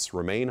costs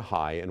remain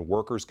high and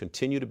workers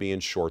continue to be in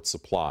short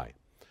supply.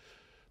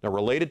 Now,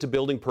 related to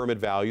building permit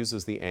values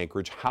is the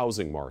Anchorage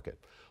housing market.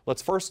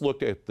 Let's first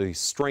look at the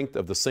strength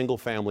of the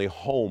single-family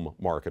home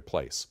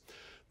marketplace.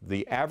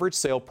 The average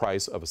sale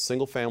price of a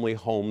single-family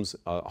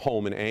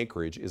home in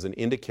Anchorage is an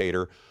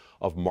indicator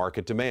of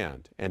market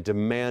demand, and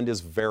demand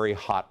is very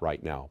hot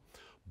right now.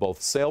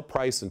 Both sale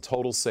price and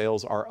total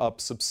sales are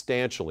up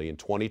substantially in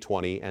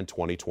 2020 and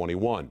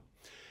 2021.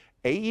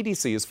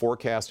 AEDC is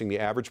forecasting the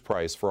average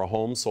price for a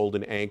home sold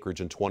in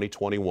Anchorage in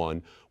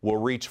 2021 will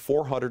reach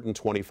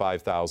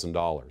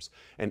 $425,000,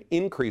 an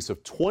increase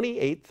of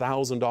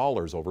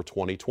 $28,000 over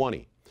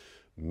 2020.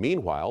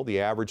 Meanwhile, the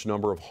average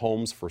number of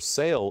homes for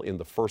sale in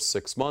the first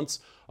 6 months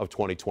of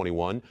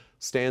 2021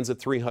 stands at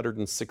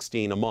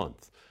 316 a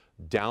month,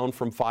 down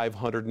from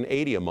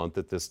 580 a month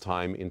at this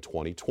time in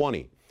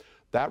 2020.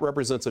 That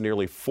represents a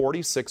nearly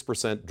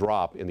 46%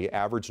 drop in the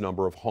average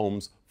number of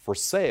homes for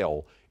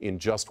sale in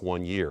just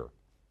 1 year.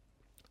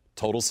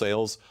 Total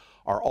sales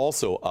are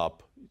also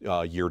up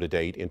year to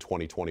date in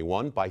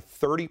 2021 by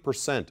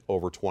 30%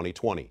 over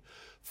 2020.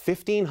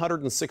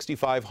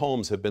 1,565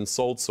 homes have been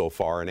sold so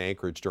far in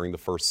Anchorage during the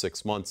first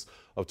 6 months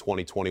of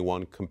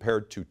 2021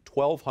 compared to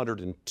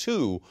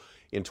 1,202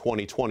 in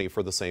 2020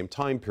 for the same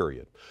time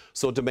period.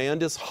 So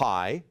demand is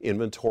high,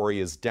 inventory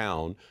is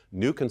down,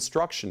 new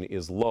construction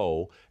is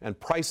low, and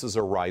prices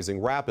are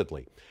rising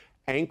rapidly.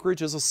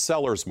 Anchorage is a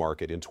seller's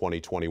market in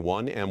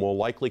 2021 and will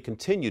likely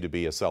continue to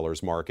be a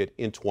seller's market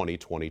in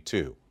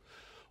 2022.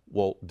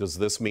 Well, does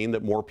this mean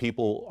that more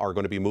people are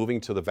going to be moving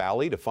to the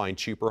Valley to find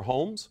cheaper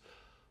homes?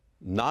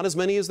 Not as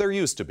many as there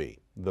used to be.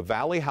 The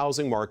Valley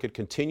housing market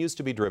continues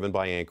to be driven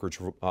by Anchorage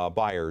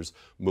buyers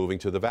moving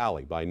to the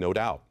Valley, by no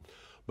doubt.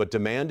 But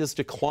demand is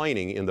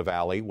declining in the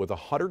Valley, with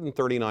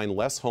 139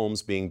 less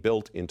homes being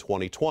built in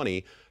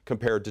 2020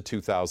 compared to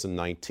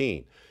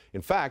 2019.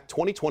 In fact,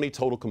 2020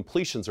 total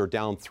completions are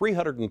down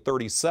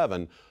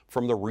 337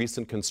 from the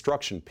recent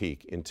construction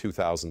peak in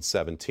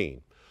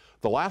 2017.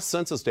 The last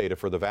census data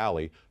for the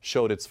Valley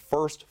showed its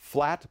first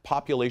flat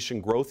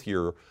population growth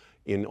year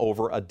in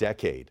over a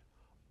decade.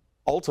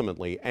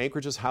 Ultimately,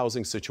 Anchorage's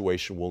housing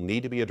situation will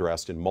need to be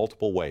addressed in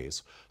multiple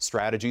ways.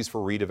 Strategies for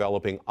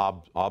redeveloping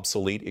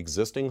obsolete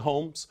existing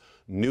homes,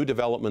 new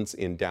developments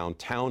in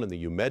downtown and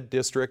the UMed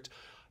district,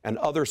 and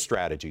other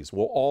strategies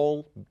will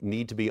all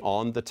need to be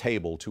on the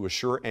table to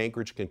assure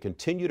Anchorage can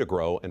continue to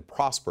grow and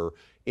prosper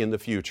in the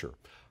future.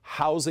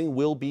 Housing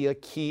will be a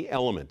key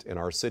element in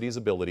our city's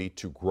ability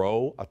to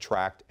grow,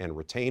 attract, and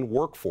retain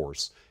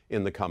workforce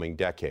in the coming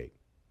decade.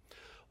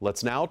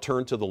 Let's now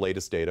turn to the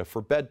latest data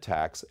for bed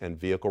tax and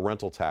vehicle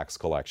rental tax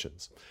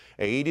collections.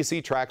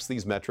 AEDC tracks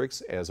these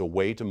metrics as a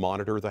way to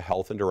monitor the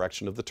health and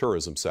direction of the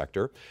tourism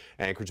sector.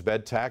 Anchorage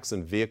bed tax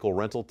and vehicle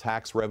rental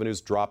tax revenues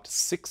dropped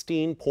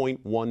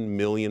 $16.1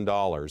 million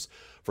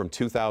from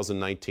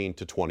 2019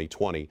 to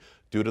 2020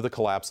 due to the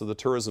collapse of the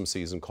tourism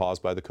season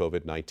caused by the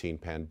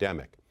COVID-19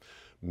 pandemic.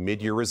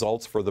 Mid-year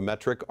results for the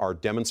metric are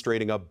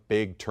demonstrating a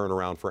big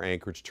turnaround for the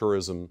Anchorage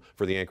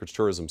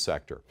tourism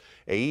sector.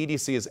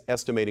 AEDC is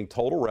estimating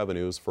total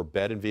revenues for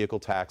bed and vehicle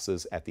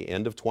taxes at the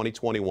end of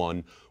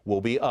 2021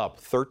 will be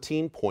up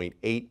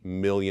 $13.8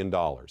 million.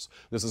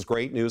 This is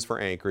great news for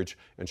Anchorage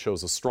and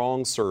shows a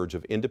strong surge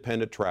of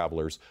independent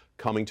travelers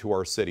coming to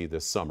our city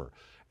this summer.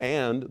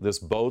 And this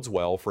bodes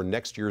well for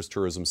next year's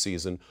tourism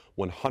season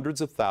when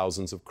hundreds of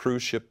thousands of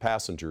cruise ship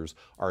passengers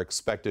are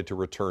expected to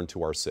return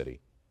to our city.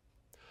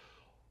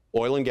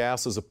 Oil and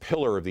gas is a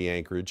pillar of the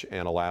Anchorage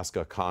and Alaska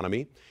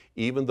economy.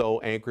 Even though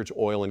Anchorage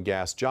oil and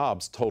gas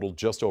jobs total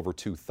just over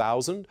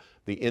 2,000,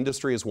 the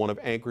industry is one of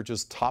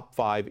Anchorage's top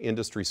 5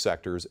 industry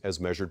sectors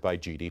as measured by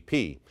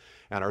GDP.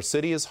 And our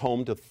city is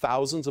home to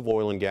thousands of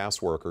oil and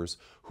gas workers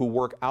who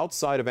work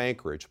outside of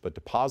Anchorage but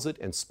deposit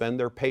and spend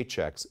their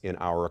paychecks in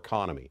our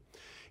economy.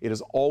 It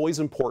is always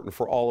important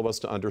for all of us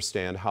to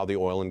understand how the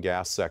oil and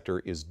gas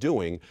sector is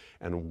doing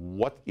and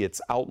what its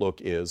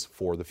outlook is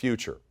for the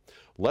future.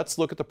 Let's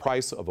look at the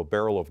price of a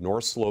barrel of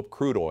North Slope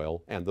crude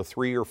oil and the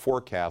 3-year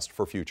forecast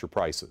for future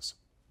prices.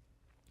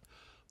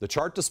 The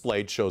chart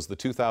displayed shows the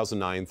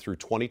 2009 through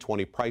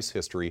 2020 price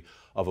history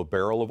of a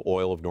barrel of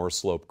oil of North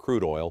Slope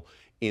crude oil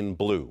in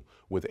blue,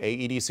 with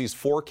AEDC's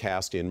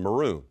forecast in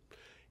maroon.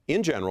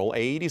 In general,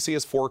 AEDC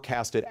is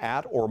forecasted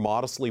at or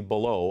modestly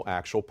below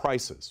actual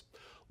prices.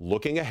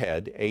 Looking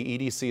ahead,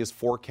 AEDC is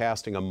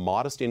forecasting a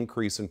modest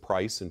increase in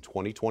price in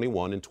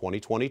 2021 and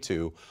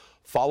 2022,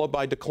 followed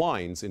by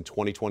declines in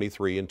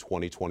 2023 and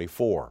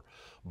 2024.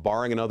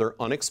 Barring another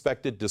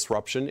unexpected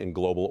disruption in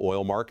global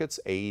oil markets,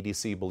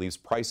 AEDC believes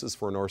prices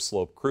for North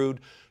Slope crude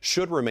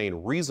should remain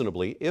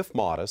reasonably, if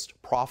modest,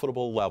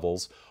 profitable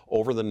levels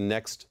over the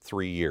next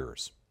 3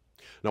 years.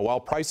 Now,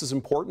 while price is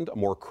important, a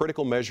more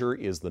critical measure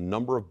is the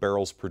number of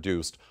barrels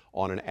produced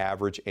on an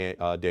average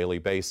daily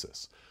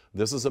basis.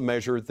 This is a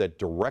measure that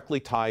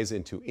directly ties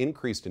into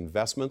increased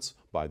investments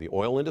by the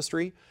oil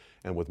industry.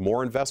 And with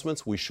more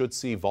investments, we should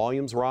see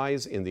volumes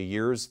rise in the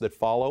years that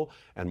follow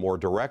and more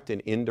direct and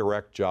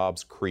indirect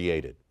jobs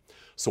created.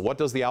 So what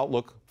does the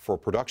outlook for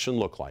production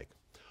look like?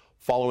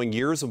 Following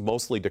years of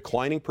mostly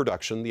declining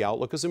production, the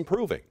outlook is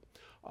improving.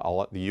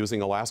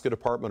 Using Alaska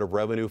Department of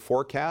Revenue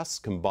forecasts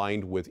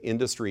combined with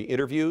industry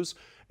interviews,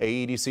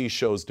 AEDC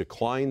shows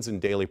declines in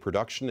daily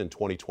production in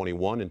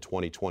 2021 and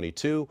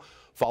 2022,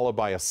 followed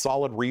by a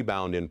solid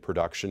rebound in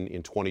production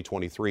in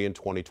 2023 and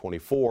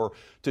 2024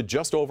 to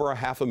just over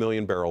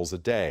 500,000 barrels a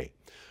day.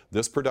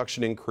 This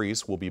production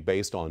increase will be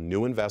based on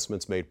new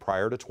investments made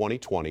prior to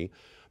 2020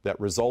 that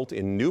result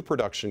in new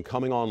production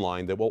coming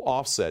online that will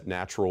offset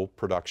natural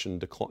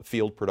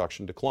field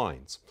production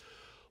declines.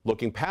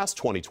 Looking past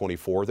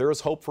 2024, there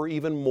is hope for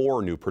even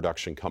more new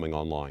production coming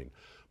online,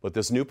 but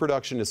this new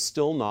production is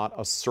still not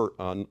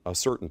a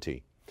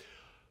certainty.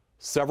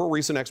 Several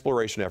recent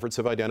exploration efforts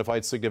have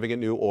identified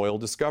significant new oil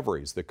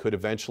discoveries that could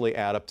eventually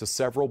add up to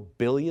several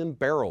billion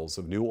barrels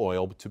of new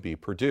oil to be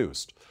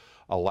produced.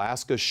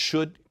 Alaska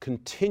should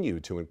continue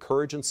to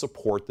encourage and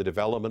support the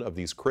development of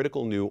these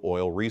critical new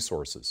oil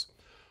resources.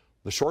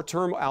 The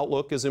short-term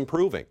outlook is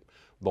improving.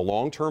 The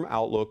long-term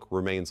outlook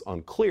remains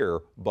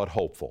unclear but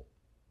hopeful.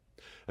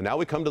 And now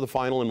we come to the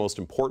final and most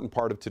important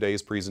part of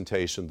today's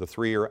presentation, the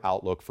 3-year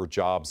outlook for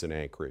jobs in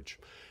Anchorage.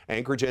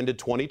 Anchorage ended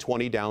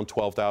 2020 down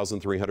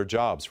 12,300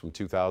 jobs from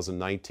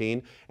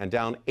 2019 and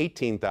down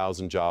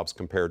 18,000 jobs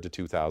compared to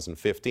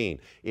 2015.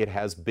 It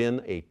has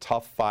been a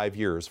tough 5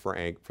 years for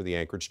the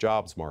Anchorage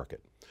jobs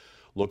market.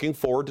 Looking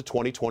forward to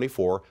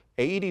 2024,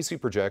 AEDC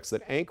projects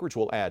that Anchorage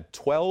will add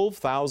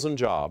 12,000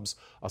 jobs,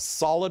 a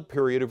solid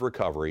period of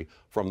recovery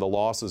from the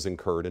losses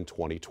incurred in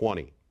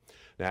 2020.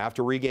 Now,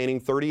 after regaining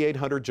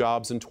 3,800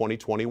 jobs in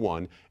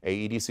 2021,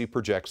 AEDC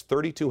projects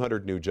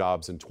 3,200 new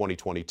jobs in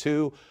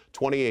 2022,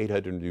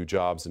 2,800 new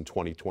jobs in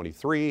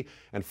 2023,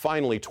 and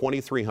finally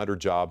 2,300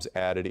 jobs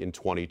added in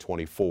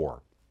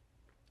 2024.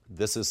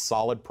 This is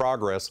solid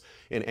progress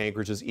in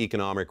Anchorage's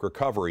economic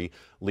recovery,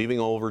 leaving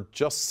over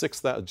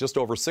just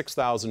over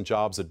 6,000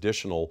 jobs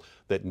additional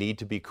that need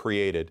to be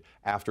created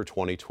after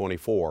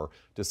 2024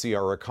 to see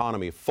our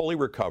economy fully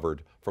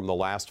recovered from the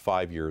last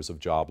 5 years of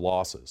job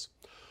losses.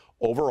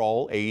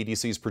 Overall,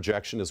 AEDC's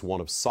projection is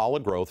one of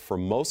solid growth for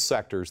most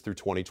sectors through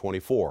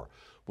 2024,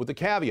 with the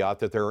caveat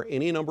that there are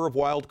any number of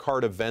wild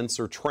card events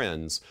or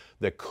trends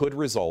that could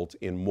result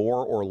in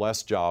more or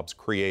less jobs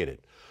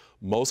created.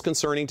 Most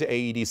concerning to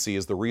AEDC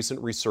is the recent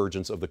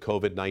resurgence of the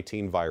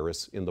COVID-19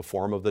 virus in the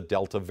form of the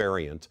Delta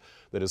variant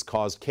that has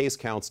caused case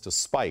counts to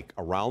spike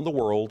around the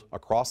world,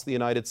 across the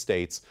United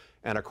States,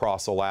 and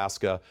across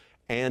Alaska,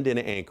 and in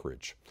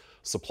Anchorage.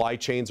 Supply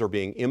chains are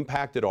being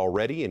impacted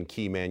already in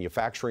key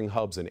manufacturing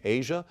hubs in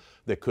Asia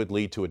that could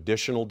lead to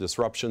additional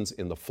disruptions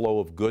in the flow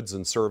of goods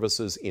and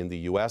services in the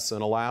U.S.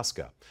 and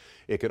Alaska.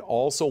 It could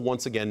also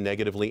once again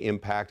negatively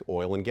impact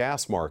oil and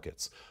gas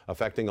markets,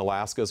 affecting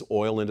Alaska's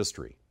oil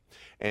industry.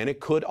 And it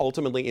could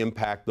ultimately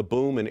impact the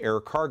boom in air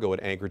cargo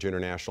at Anchorage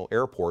International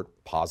Airport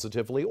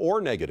positively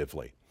or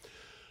negatively.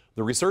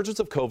 The resurgence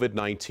of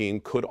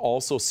COVID-19 could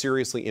also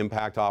seriously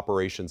impact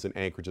operations in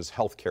Anchorage's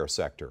healthcare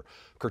sector,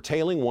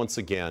 curtailing once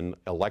again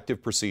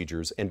elective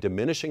procedures and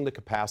diminishing the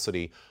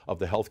capacity of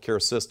the healthcare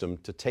system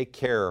to take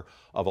care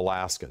of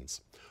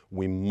Alaskans.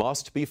 We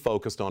must be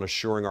focused on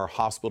assuring our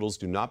hospitals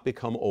do not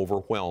become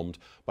overwhelmed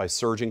by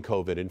surging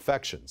COVID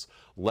infections,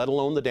 let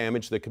alone the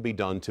damage that could be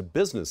done to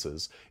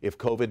businesses if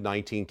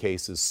COVID-19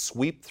 cases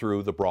sweep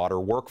through the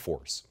broader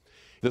workforce.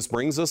 This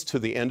brings us to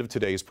the end of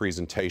today's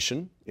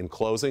presentation. In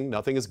closing,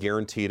 nothing is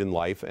guaranteed in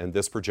life, and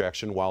this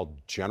projection, while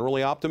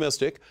generally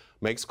optimistic,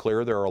 makes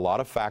clear there are a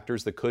lot of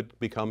factors that could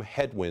become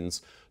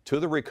headwinds to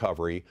the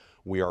recovery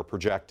we are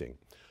projecting.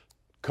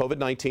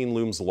 COVID-19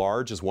 looms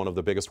large as one of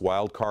the biggest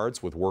wild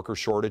cards, with worker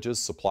shortages,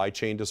 supply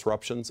chain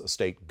disruptions, a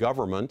state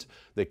government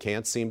that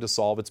can't seem to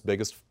solve its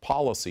biggest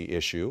policy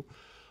issue,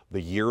 the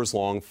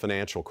years-long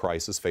financial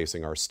crisis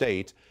facing our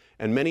state,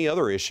 and many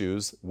other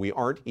issues we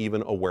aren't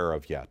even aware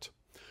of yet.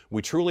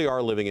 We truly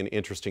are living in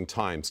interesting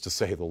times, to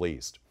say the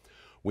least.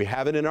 We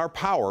have it in our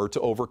power to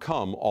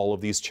overcome all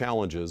of these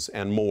challenges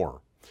and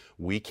more.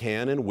 We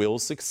can and will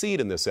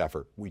succeed in this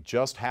effort. We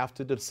just have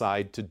to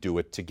decide to do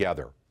it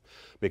together.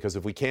 Because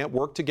if we can't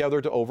work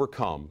together to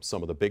overcome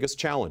some of the biggest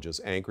challenges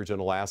Anchorage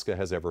and Alaska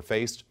has ever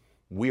faced,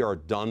 we are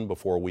done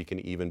before we can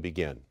even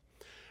begin.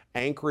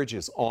 Anchorage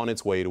is on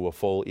its way to a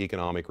full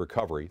economic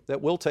recovery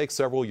that will take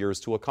several years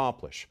to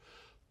accomplish.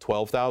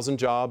 12,000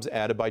 jobs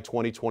added by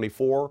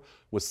 2024,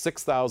 with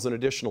 6,000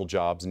 additional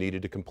jobs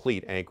needed to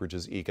complete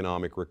Anchorage's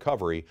economic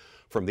recovery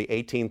from the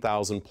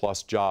 18,000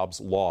 plus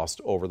jobs lost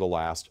over the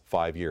last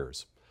 5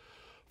 years.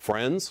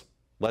 Friends,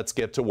 let's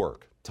get to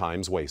work.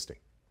 Time's wasting.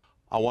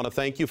 I want to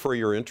thank you for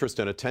your interest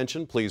and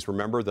attention. Please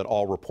remember that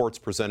all reports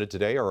presented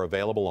today are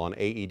available on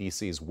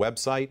AEDC's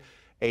website,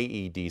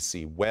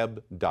 aedcweb.com.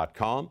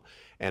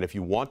 And if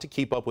you want to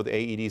keep up with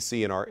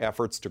AEDC and our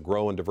efforts to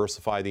grow and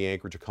diversify the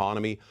Anchorage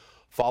economy,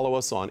 follow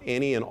us on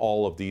any and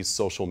all of these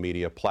social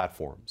media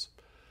platforms.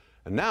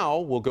 And now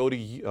we'll go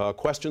to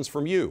questions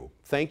from you.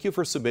 Thank you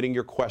for submitting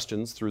your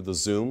questions through the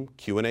Zoom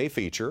Q&A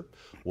feature.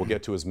 We'll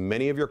get to as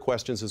many of your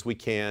questions as we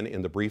can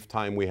in the brief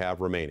time we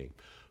have remaining.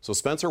 So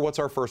Spencer, what's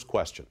our first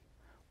question?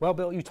 Well,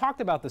 Bill, you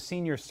talked about the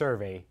senior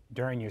survey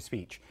during your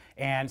speech,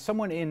 and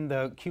someone in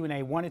the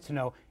Q&A wanted to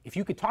know if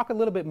you could talk a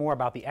little bit more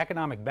about the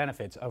economic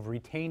benefits of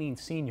retaining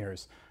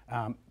seniors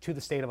to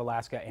the state of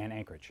Alaska and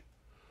Anchorage.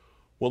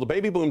 Well, the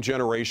baby boom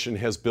generation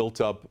has built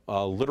up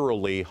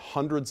literally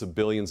hundreds of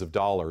billions of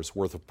dollars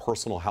worth of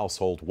personal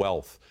household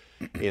wealth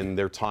in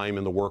their time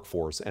in the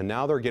workforce. And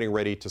now they're getting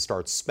ready to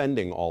start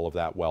spending all of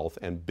that wealth.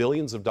 And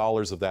billions of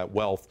dollars of that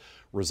wealth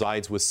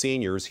resides with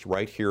seniors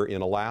right here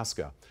in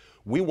Alaska.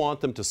 We want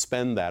them to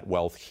spend that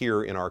wealth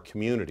here in our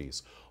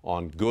communities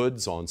on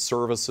goods, on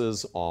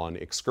services, on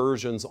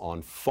excursions,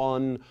 on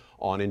fun,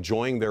 on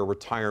enjoying their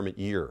retirement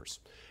years.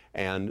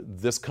 And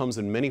this comes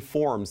in many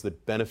forms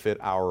that benefit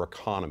our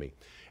economy.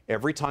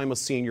 Every time a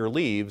senior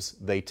leaves,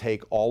 they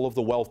take all of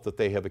the wealth that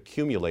they have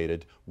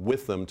accumulated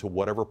with them to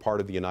whatever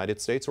part of the United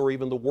States or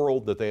even the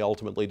world that they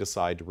ultimately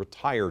decide to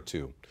retire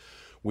to.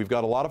 We've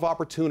got a lot of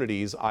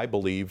opportunities, I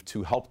believe,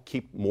 to help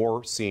keep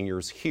more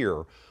seniors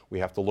here. We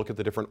have to look at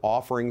the different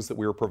offerings that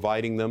we are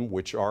providing them,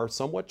 which are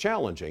somewhat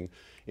challenging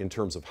in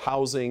terms of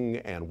housing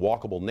and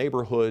walkable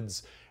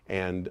neighborhoods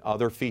and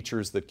other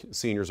features that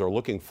seniors are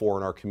looking for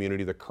in our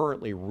community that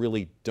currently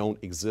really don't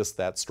exist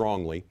that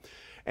strongly.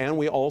 And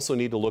we also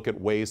need to look at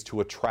ways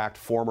to attract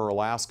former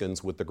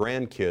Alaskans with the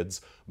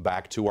grandkids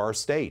back to our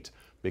state,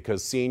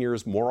 because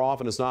seniors, more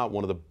often as not,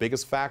 one of the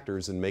biggest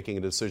factors in making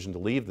a decision to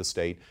leave the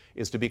state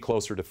is to be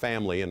closer to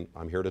family. And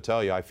I'm here to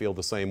tell you, I feel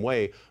the same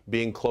way,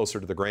 being closer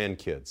to the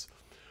grandkids.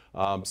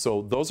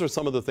 So those are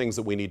some of the things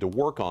that we need to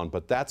work on,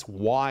 but that's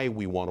why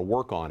we want to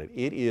work on it.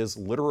 It is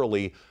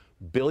literally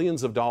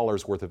billions of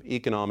dollars worth of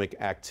economic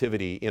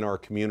activity in our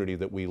community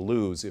that we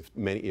lose if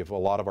a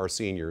lot of our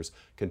seniors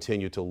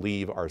continue to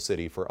leave our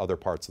city for other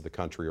parts of the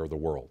country or the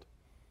world.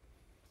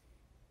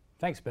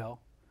 Thanks,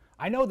 Bill.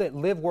 I know that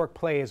Live, Work,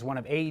 Play is one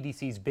of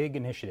AEDC's big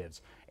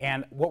initiatives,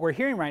 and what we're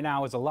hearing right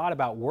now is a lot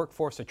about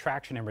workforce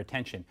attraction and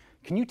retention.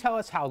 Can you tell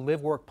us how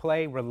Live, Work,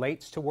 Play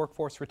relates to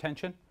workforce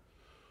retention?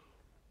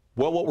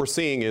 Well, what we're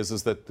seeing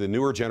is that the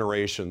newer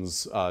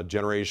generations,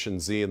 Generation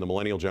Z and the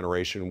millennial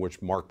generation,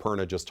 which Mark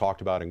Perna just talked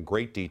about in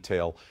great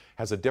detail,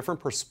 has a different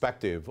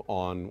perspective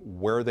on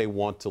where they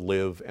want to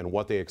live and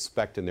what they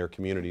expect in their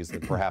communities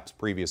than perhaps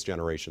previous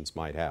generations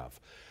might have.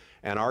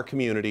 And our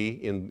community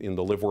in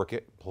the Live, Work,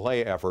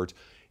 Play effort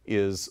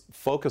is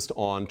focused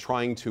on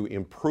trying to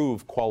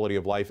improve quality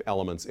of life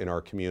elements in our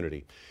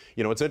community.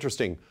 You know, it's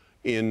interesting,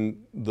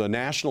 in the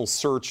national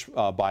search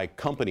by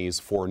companies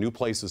for new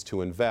places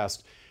to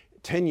invest,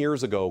 10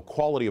 years ago,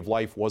 quality of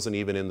life wasn't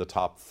even in the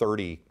top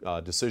 30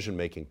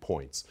 decision-making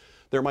points.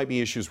 There might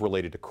be issues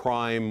related to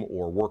crime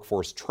or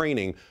workforce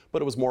training,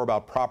 but it was more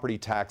about property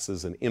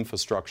taxes and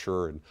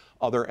infrastructure and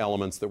other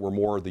elements that were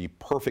more the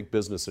perfect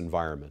business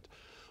environment.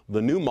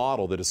 The new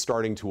model that is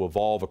starting to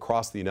evolve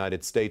across the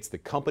United States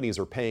that companies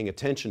are paying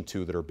attention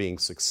to, that are being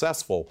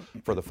successful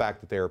for the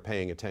fact that they are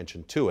paying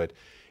attention to it,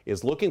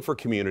 is looking for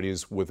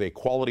communities with a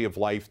quality of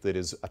life that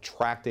is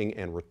attracting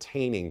and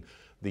retaining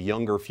the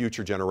younger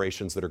future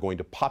generations that are going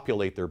to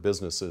populate their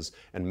businesses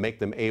and make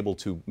them able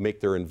to make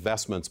their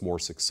investments more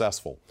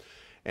successful.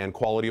 And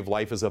quality of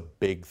life is a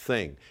big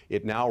thing.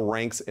 It now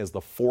ranks as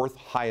the 4th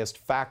highest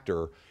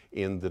factor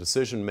in the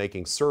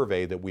decision-making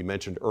survey that we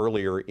mentioned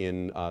earlier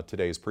in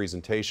today's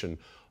presentation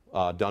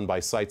done by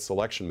Site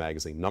Selection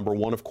magazine. Number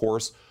 1, of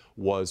course,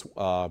 was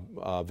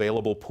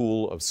available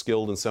pool of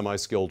skilled and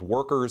semi-skilled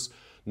workers.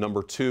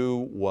 Number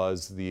 2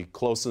 was the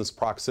closeness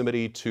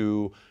proximity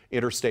to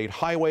interstate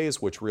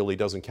highways, which really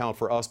doesn't count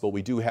for us, but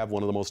we do have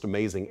one of the most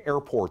amazing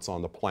airports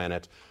on the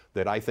planet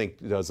that I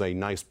think does a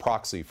nice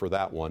proxy for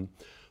that one.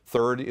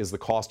 Third is the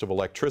cost of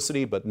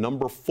electricity, but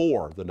number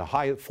 4, the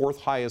 4th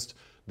highest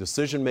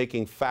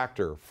decision-making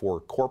factor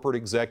for corporate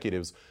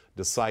executives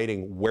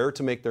deciding where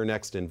to make their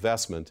next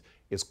investment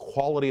is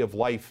quality of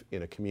life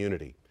in a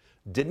community.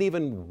 Didn't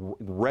even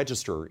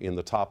register in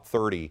the top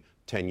 30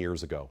 10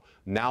 years ago.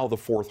 Now the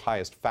 4th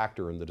highest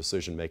factor in the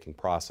decision-making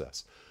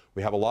process.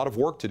 We have a lot of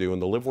work to do,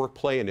 and the Live, Work,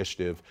 Play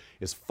initiative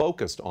is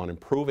focused on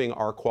improving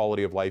our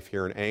quality of life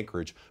here in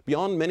Anchorage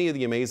beyond many of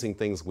the amazing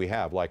things we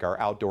have, like our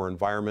outdoor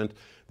environment,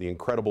 the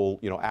incredible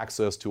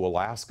access to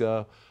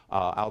Alaska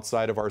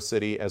outside of our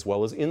city as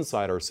well as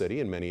inside our city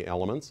in many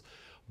elements.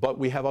 But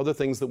we have other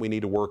things that we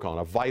need to work on: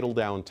 a vital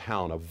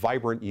downtown, a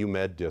vibrant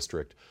UMed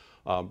district,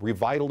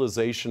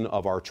 revitalization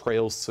of our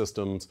trail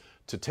systems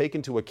to take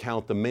into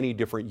account the many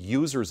different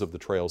users of the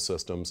trail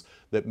systems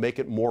that make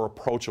it more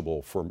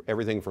approachable for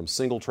everything from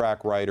single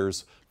track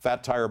riders,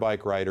 fat tire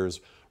bike riders,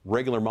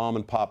 regular mom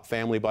and pop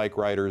family bike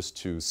riders,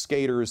 to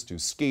skaters, to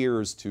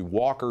skiers, to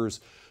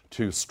walkers,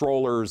 to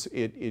strollers.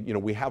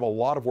 We have a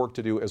lot of work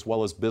to do, as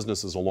well as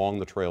businesses along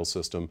the trail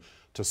system,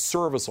 to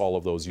service all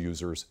of those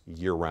users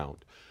year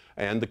round,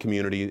 and the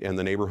community and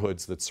the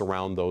neighborhoods that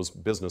surround those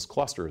business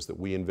clusters that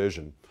we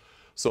envision.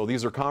 So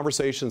these are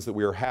conversations that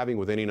we are having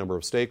with any number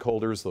of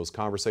stakeholders. Those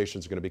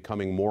conversations are going to be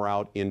coming more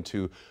out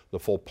into the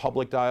full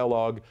public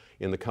dialogue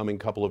in the coming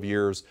couple of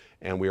years,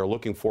 and we are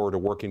looking forward to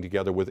working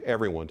together with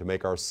everyone to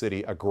make our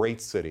city a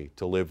great city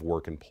to live,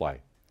 work, and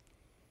play.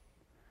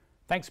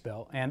 Thanks,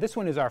 Bill. And this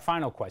one is our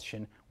final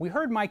question. We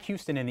heard Mike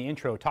Houston in the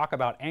intro talk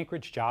about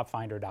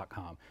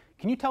AnchorageJobFinder.com.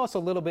 Can you tell us a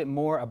little bit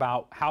more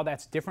about how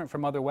that's different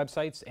from other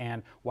websites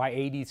and why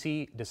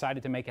AEDC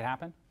decided to make it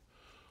happen?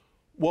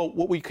 Well,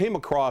 what we came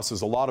across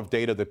is a lot of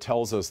data that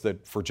tells us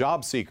that for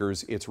job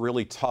seekers, it's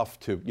really tough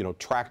to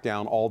track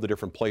down all the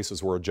different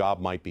places where a job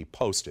might be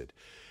posted.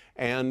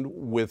 And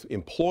with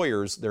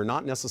employers, they're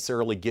not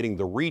necessarily getting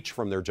the reach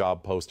from their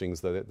job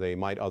postings that they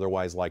might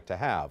otherwise like to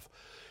have.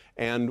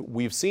 And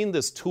we've seen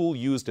this tool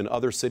used in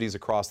other cities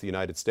across the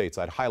United States.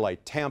 I'd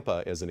highlight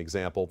Tampa as an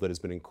example that has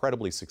been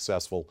incredibly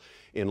successful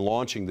in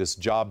launching this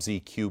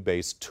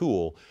JobsEQ-based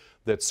tool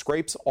that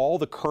scrapes all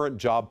the current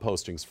job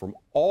postings from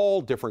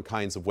all different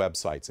kinds of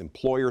websites,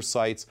 employer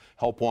sites,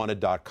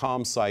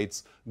 helpwanted.com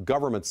sites,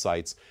 government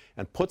sites,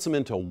 and puts them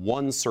into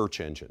one search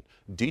engine,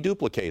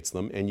 deduplicates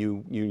them, and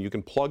you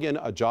can plug in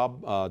a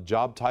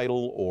job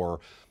title or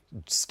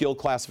skill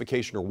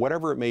classification or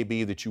whatever it may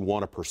be that you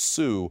want to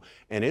pursue,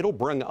 and it'll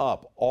bring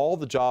up all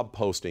the job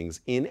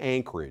postings in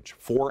Anchorage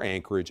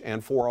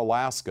and for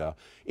Alaska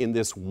in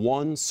this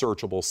one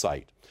searchable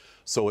site.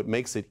 So it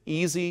makes it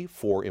easy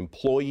for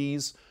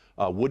employees,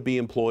 would-be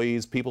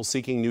employees, people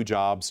seeking new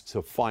jobs,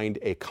 to find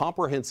a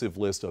comprehensive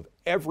list of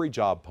every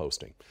job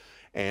posting.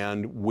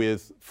 And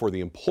for the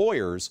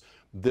employers,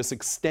 this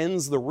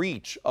extends the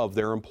reach of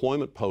their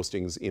employment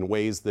postings in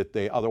ways that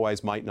they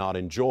otherwise might not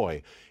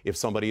enjoy if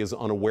somebody is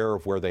unaware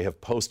of where they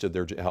have posted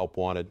their help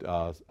wanted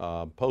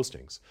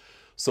postings.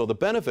 So the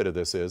benefit of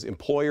this is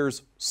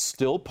employers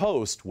still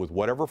post with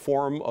whatever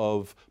form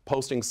of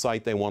posting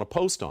site they want to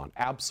post on.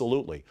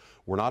 Absolutely.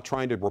 We're not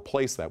trying to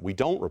replace that. We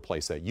don't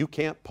replace that. You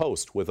can't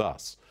post with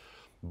us.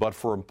 But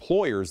for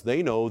employers,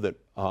 they know that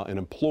an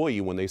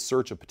employee, when they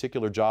search a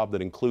particular job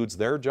that includes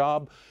their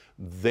job,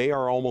 they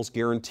are almost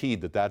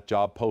guaranteed that that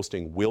job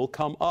posting will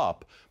come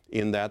up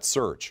in that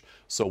search.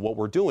 So what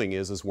we're doing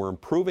is we're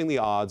improving the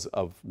odds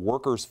of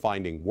workers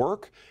finding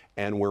work,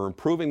 and we're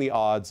improving the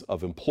odds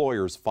of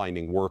employers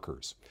finding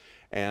workers.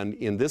 And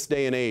in this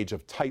day and age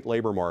of tight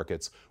labor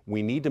markets,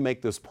 we need to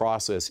make this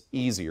process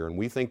easier. And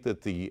we think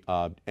that the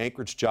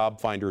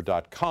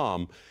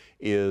AnchorageJobFinder.com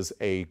is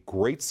a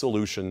great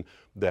solution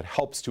that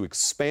helps to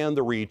expand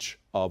the reach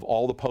of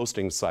all the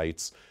posting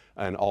sites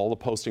and all the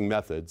posting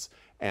methods,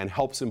 and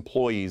helps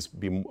employees,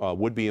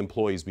 would-be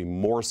employees, be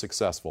more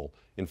successful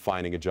in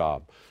finding a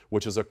job,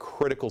 which is a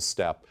critical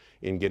step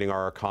in getting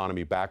our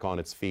economy back on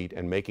its feet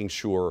and making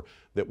sure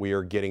that we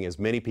are getting as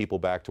many people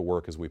back to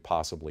work as we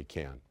possibly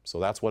can. So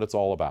that's what it's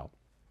all about.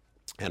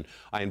 And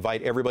I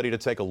invite everybody to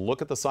take a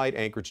look at the site,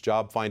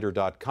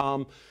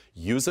 AnchorageJobFinder.com.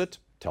 Use it.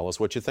 Tell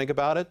us what you think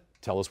about it.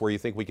 Tell us where you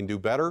think we can do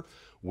better.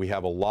 We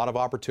have a lot of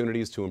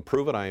opportunities to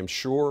improve it, I am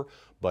sure,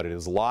 but it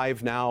is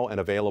live now and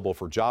available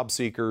for job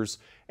seekers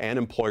and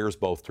employers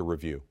both to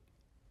review.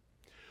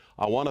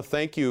 I want to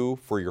thank you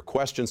for your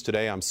questions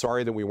today. I'm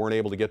sorry that we weren't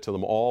able to get to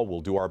them all. We'll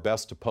do our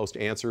best to post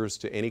answers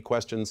to any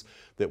questions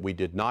that we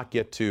did not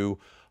get to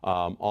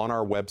on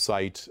our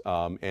website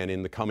and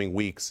in the coming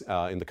weeks,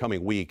 in the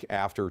coming week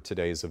after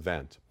today's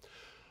event.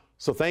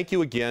 So thank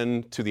you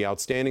again to the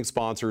outstanding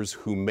sponsors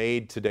who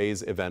made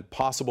today's event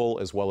possible,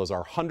 as well as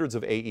our hundreds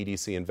of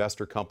AEDC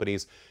investor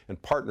companies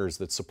and partners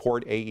that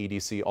support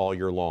AEDC all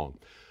year long.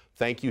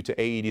 Thank you to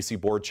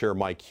AEDC Board Chair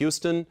Mike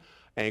Houston,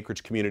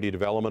 Anchorage Community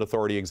Development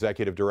Authority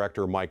Executive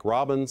Director Mike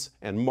Robbins,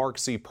 and Mark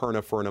C.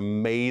 Perna for an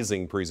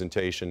amazing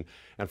presentation,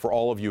 and for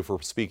all of you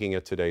for speaking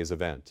at today's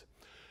event.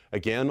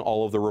 Again,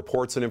 all of the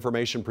reports and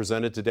information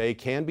presented today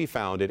can be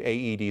found at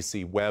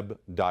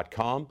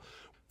aedcweb.com.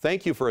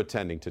 Thank you for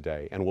attending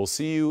today, and we'll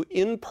see you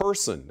in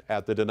person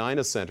at the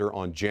Denina Center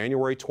on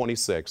January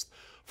 26th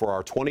for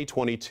our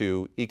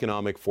 2022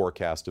 Economic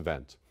Forecast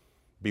event.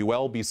 Be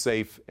well, be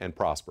safe, and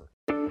prosper.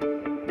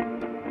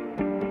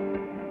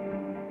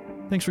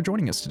 Thanks for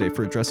joining us today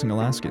for Addressing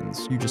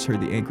Alaskans. You just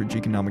heard the Anchorage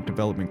Economic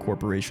Development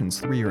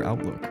Corporation's 3-year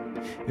outlook.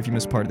 If you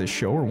missed part of this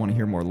show or want to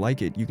hear more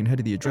like it, you can head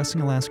to the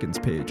Addressing Alaskans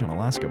page on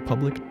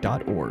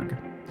alaskapublic.org.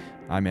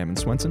 I'm Ammon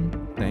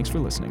Swenson. Thanks for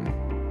listening.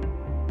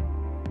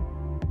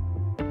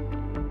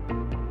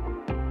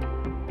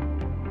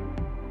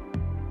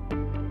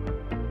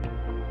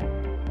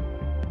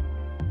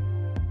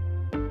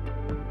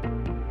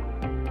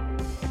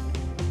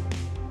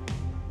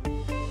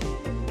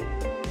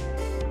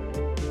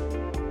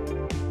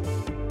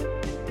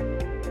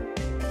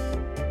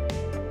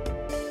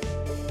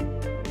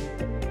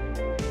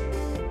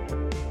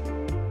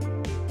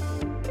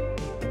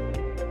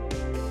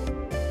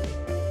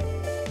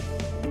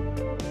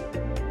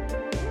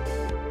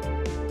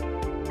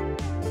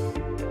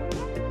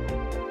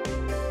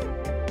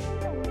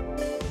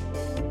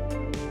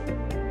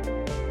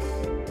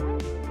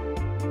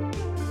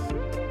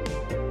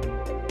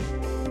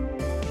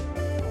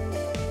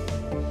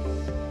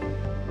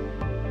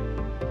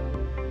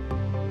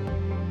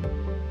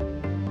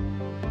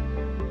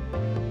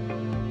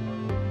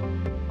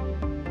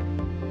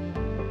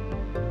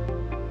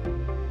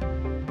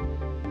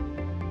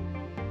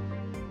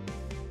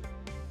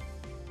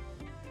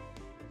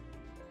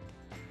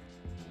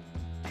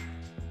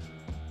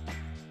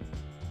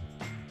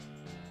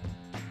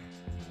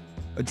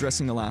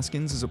 Addressing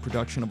Alaskans is a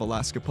production of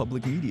Alaska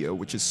Public Media,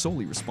 which is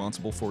solely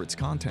responsible for its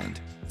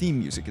content. Theme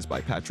music is by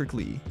Patrick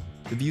Lee.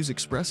 The views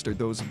expressed are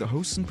those of the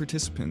hosts and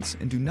participants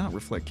and do not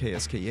reflect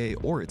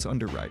KSKA or its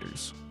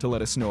underwriters. To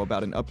let us know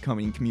about an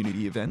upcoming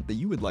community event that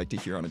you would like to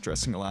hear on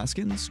Addressing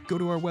Alaskans, go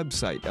to our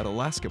website at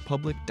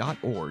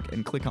alaskapublic.org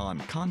and click on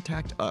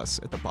Contact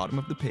Us at the bottom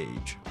of the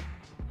page.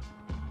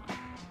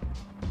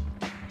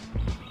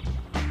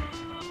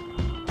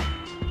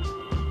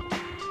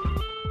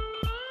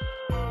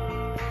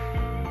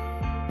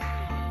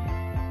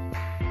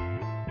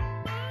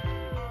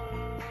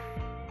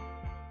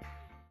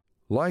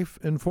 Life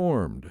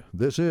Informed.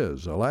 This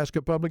is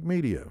Alaska Public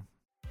Media.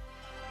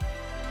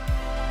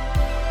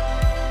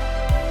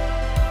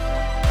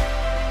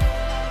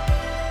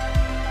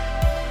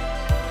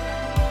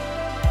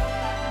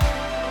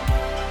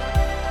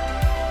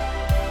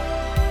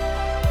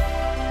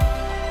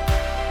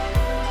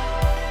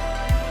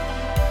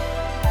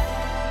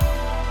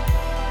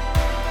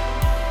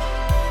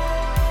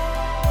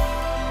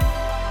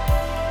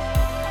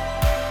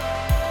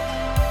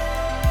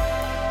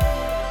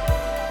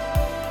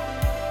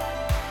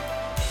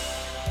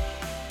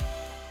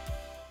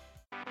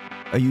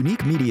 A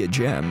unique media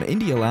gem,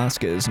 Indie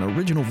Alaska is an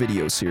original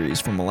video series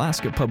from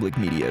Alaska Public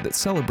Media that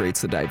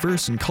celebrates the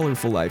diverse and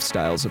colorful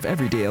lifestyles of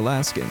everyday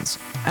Alaskans,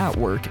 at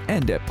work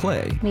and at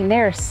play. I mean,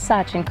 they're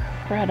such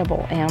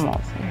incredible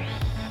animals. They're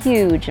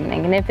huge and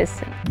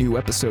magnificent. New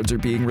episodes are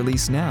being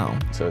released now.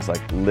 So it's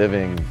like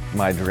living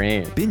my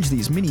dream. Binge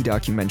these mini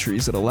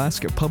documentaries at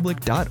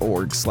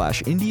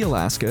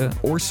alaskapublic.org/IndieAlaska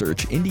or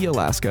search Indie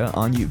Alaska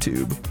on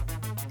YouTube.